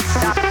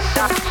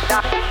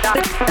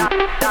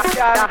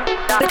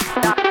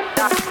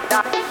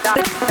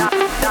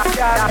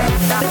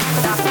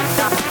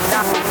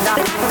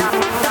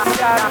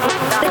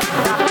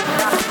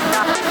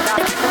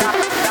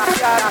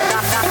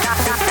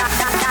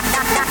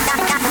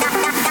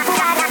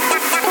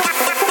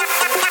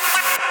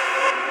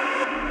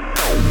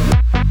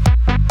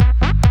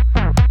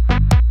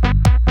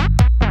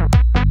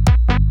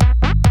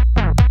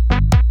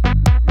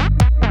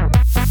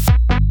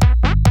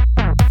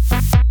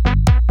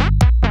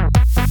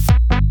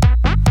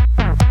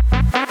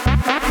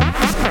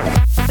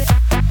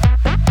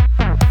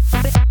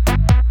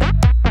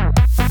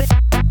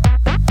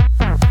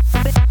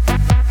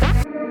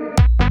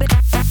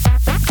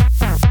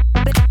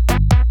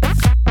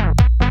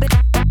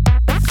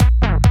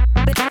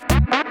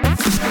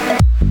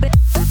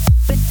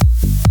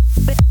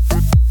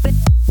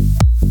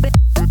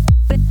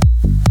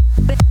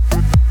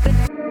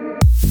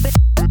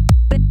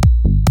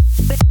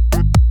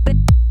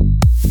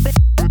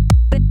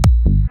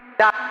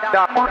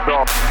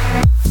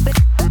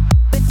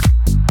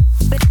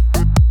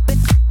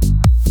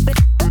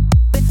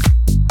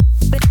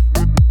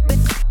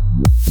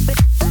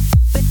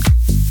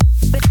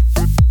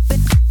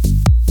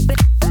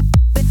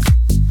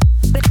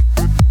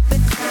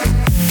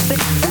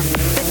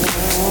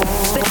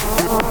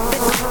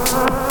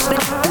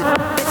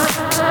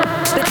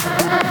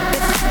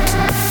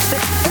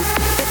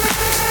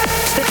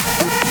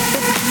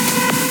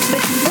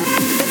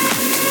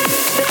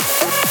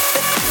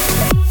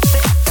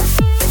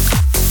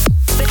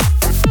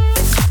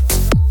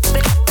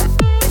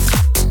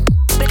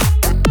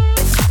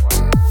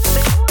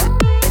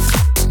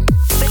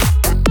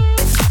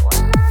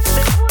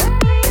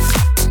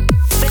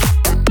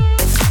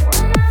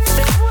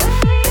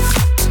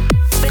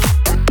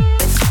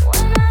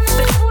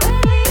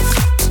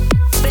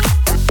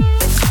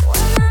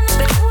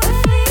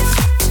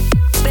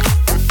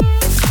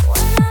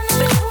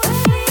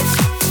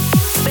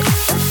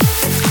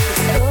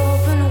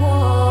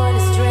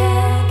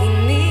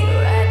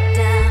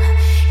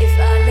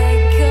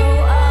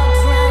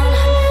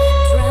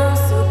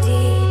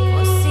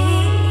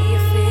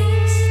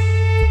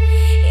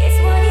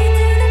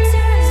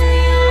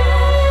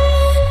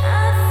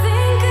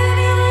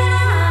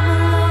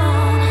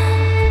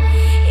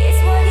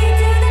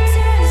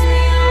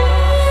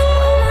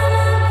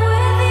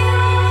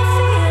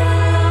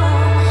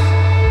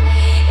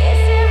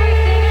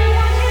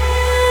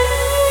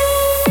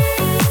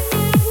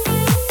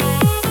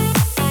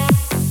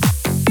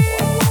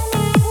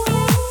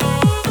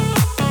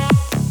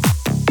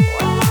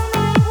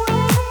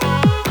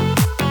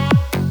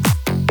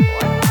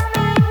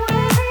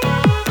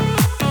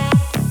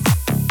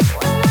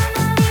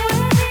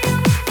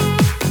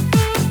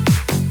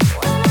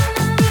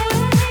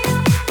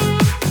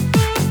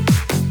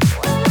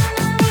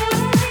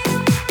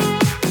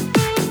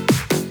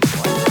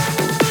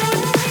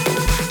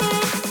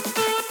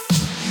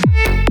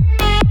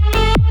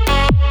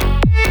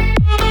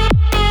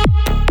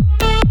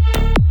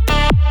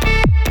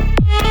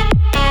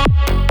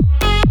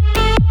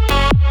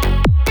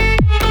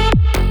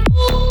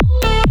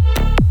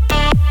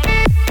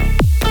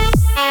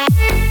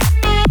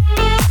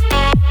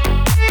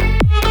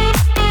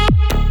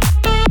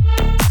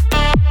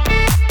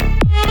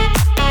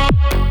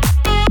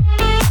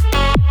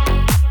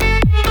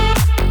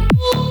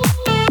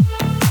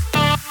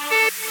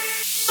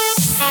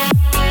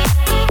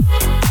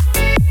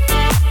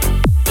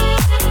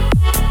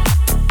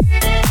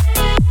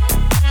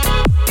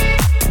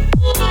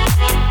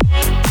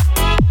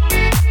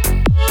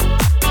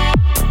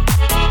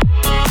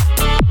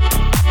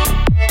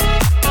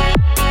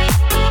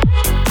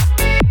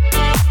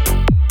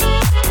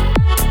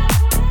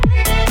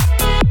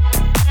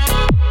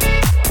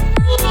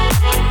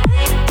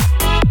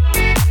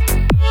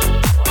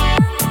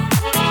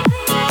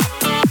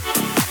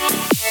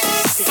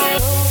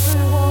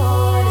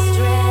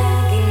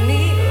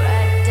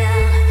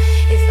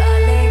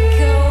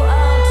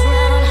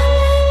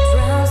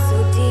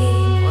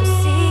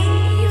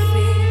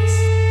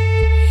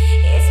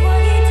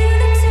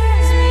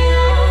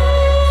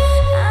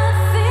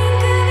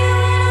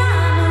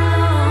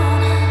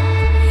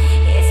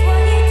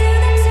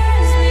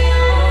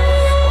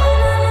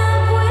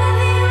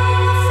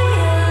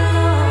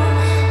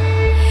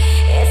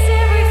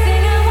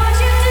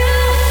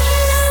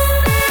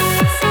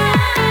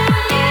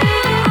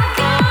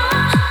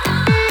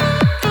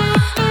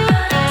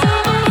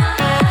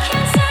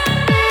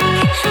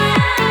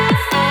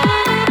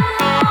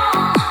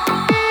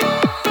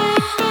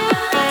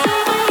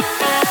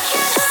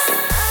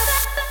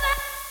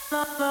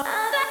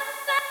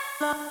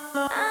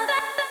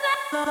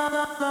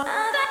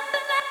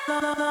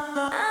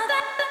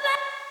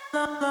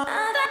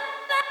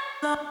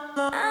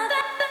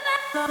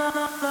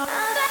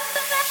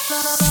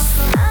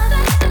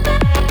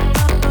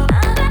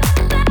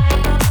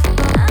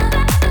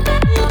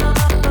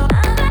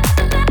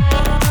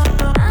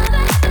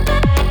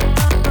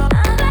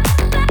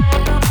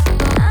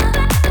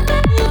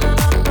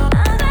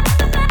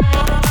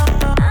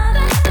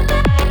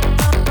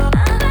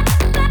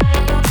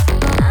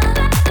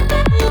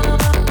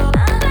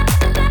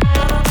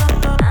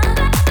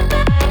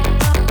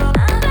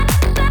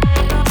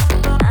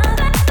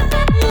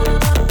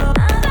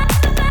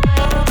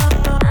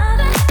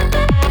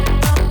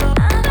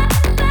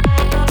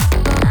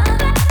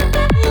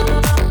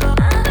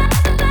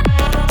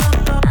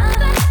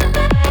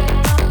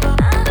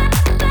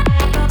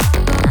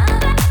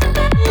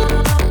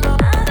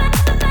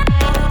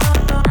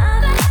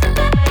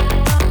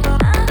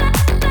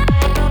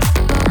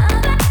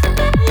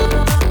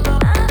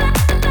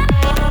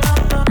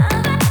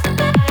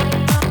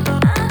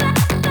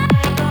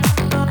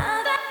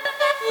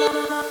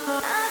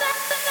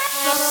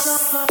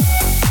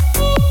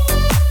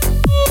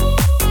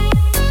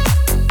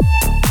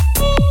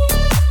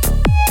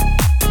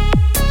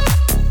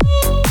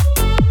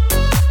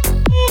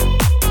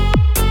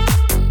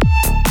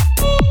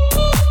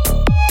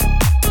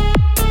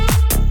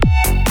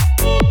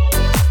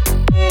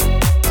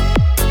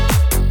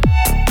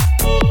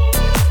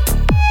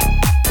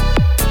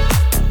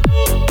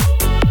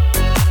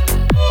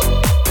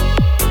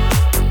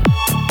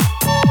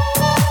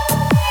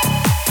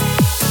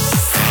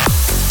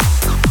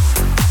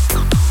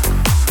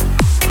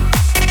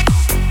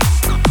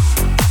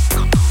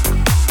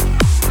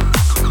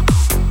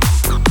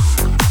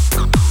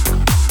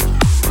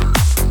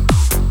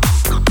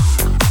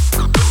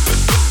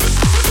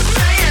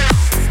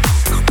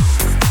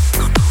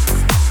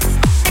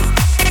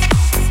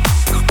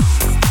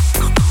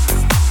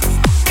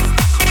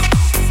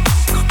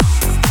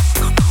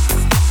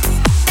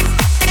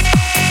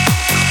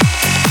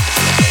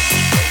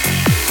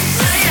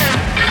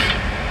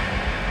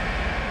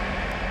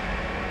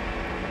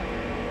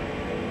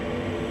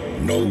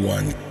 No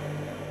one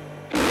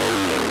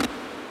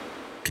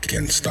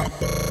can stop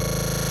us.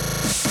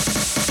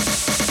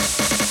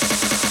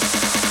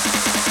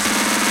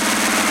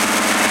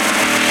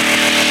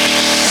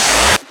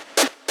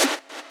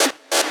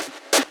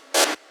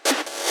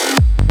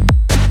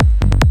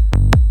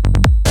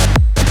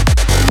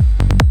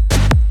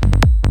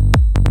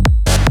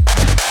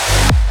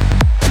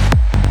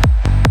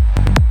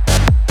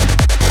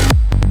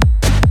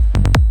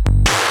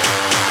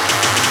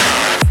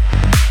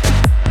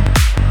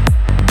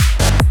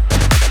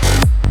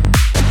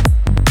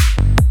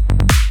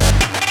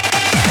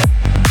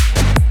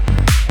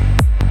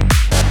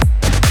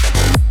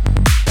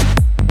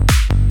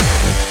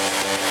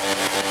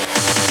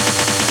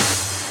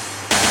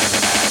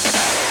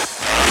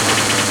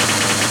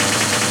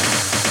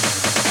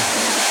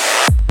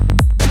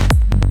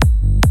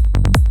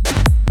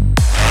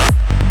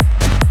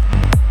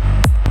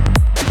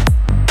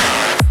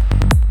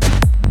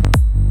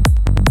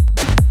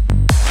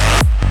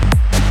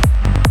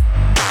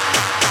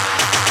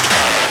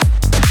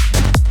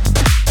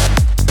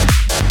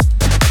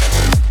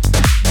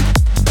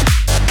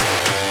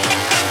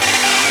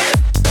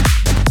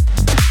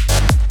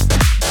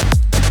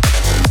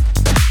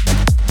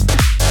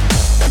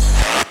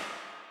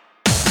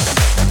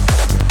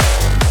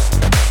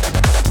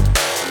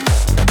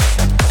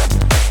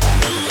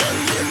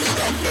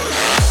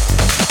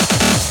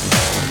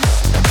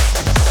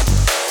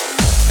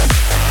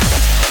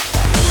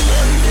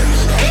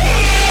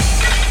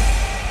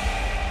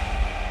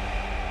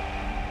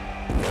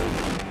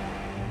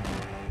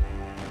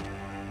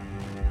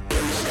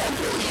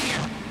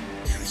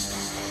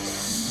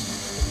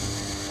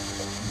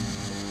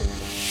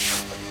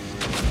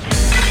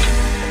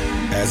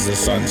 As the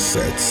sun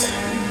sets,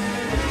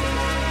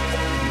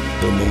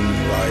 the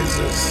moon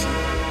rises,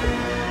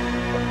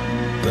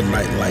 the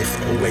nightlife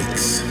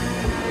awakes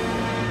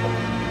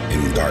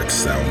in dark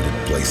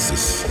sounded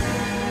places.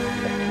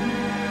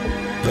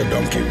 The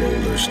donkey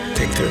rollers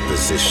take their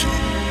position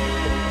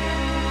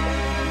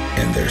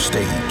and their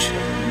stage.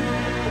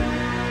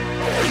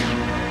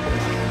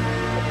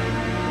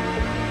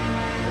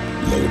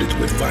 Loaded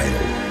with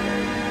vinyl,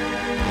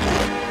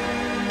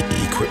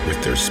 equipped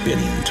with their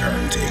spinning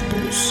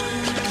turntables,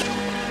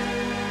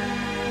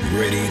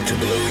 ready to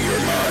blow your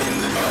mind.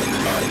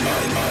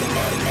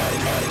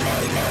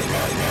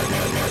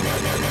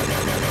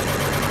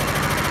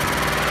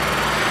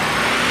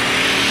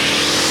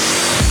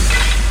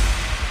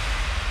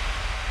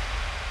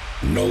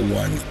 No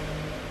one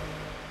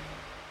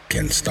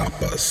can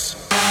stop us.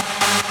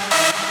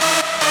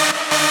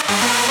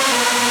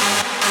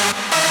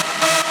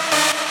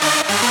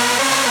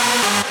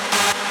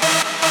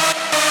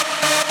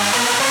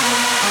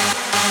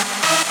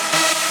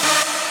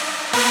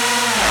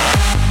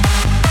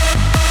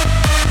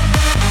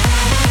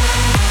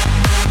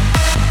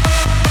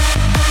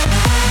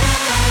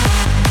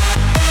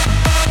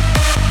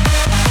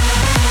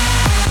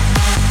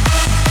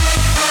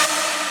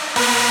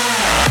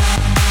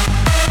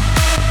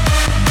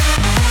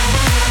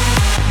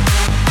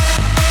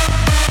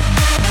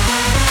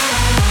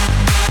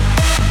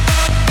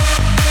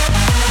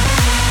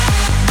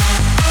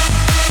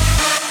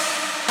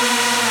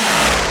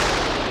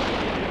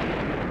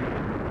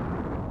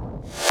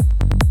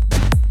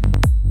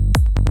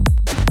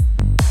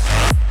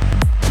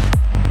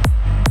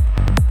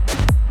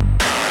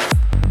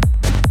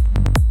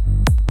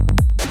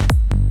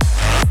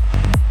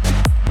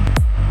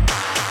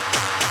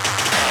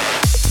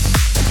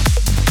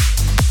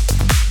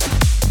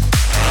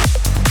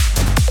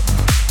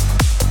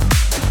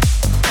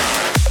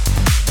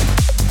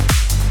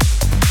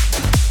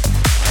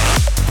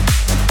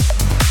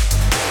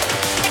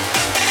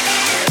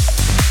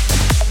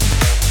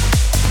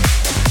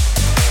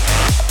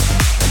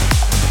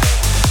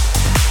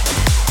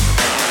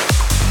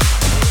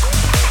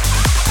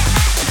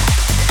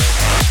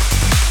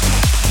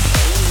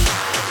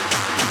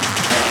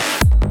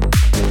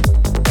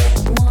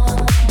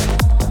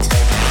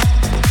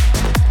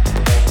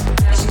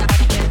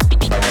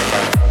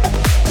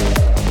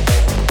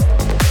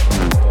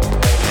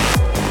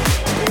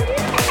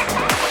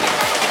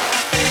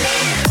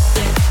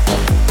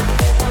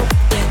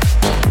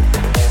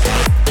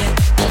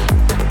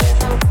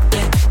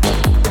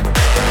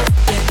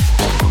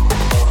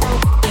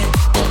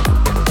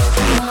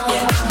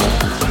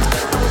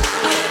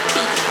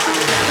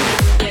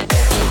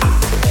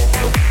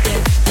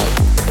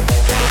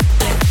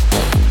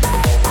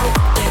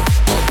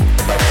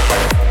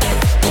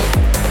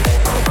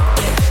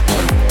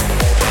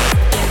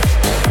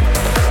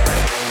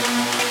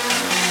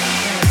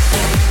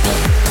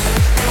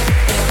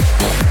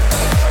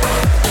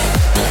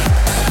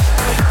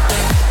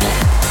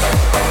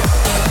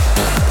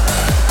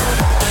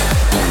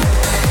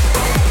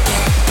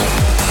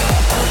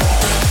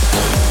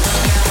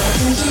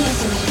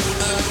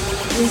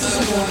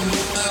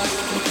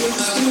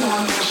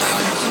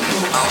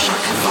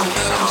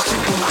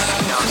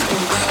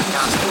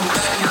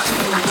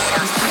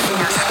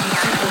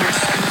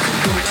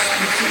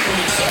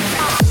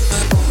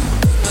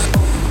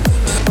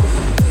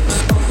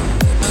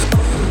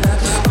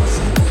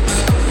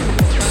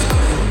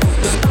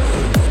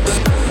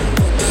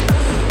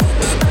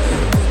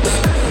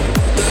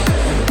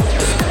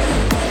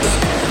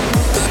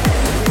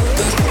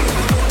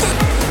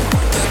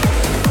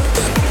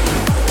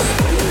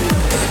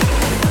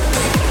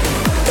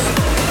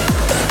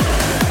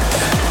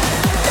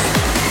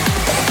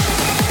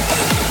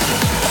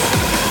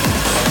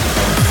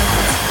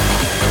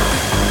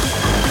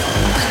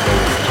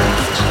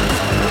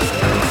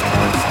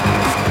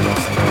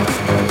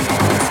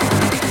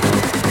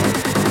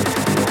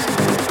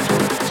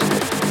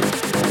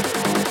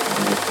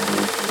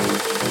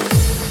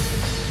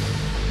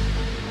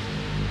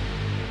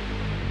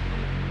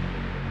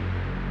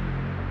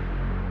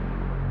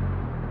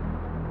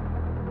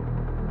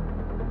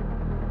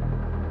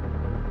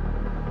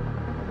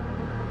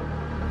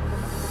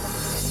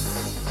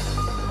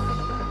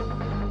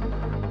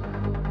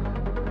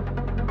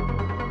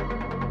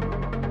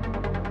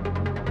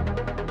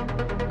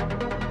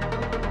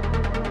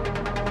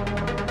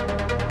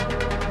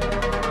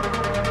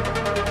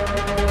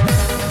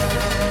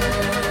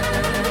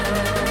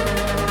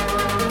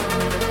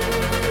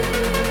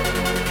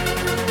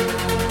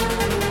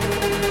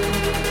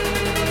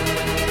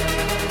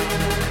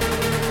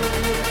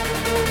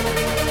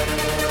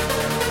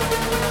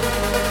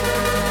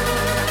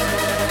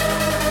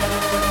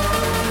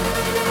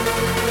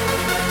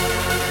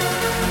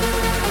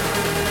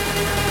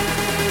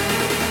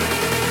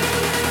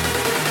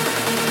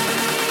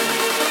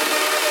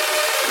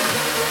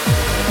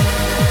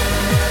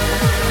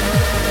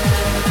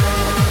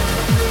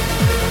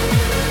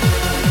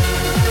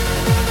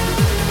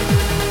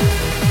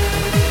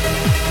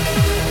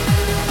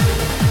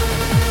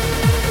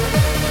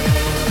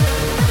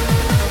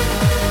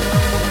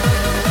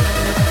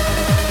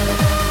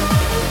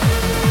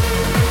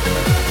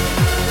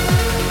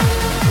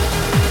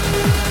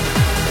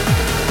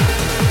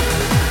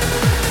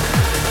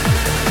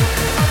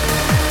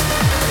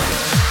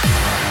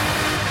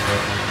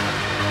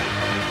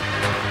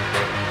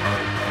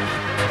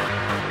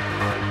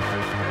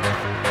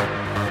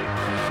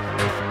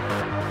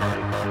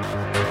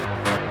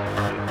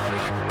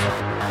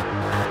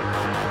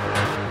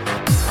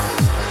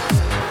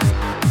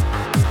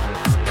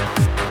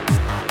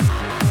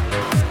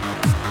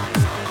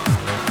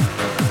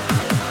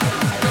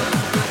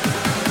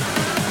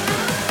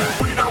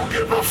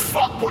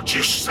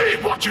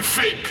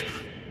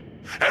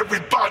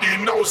 Everybody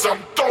knows I'm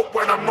dope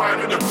when I'm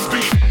riding the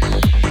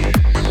beat.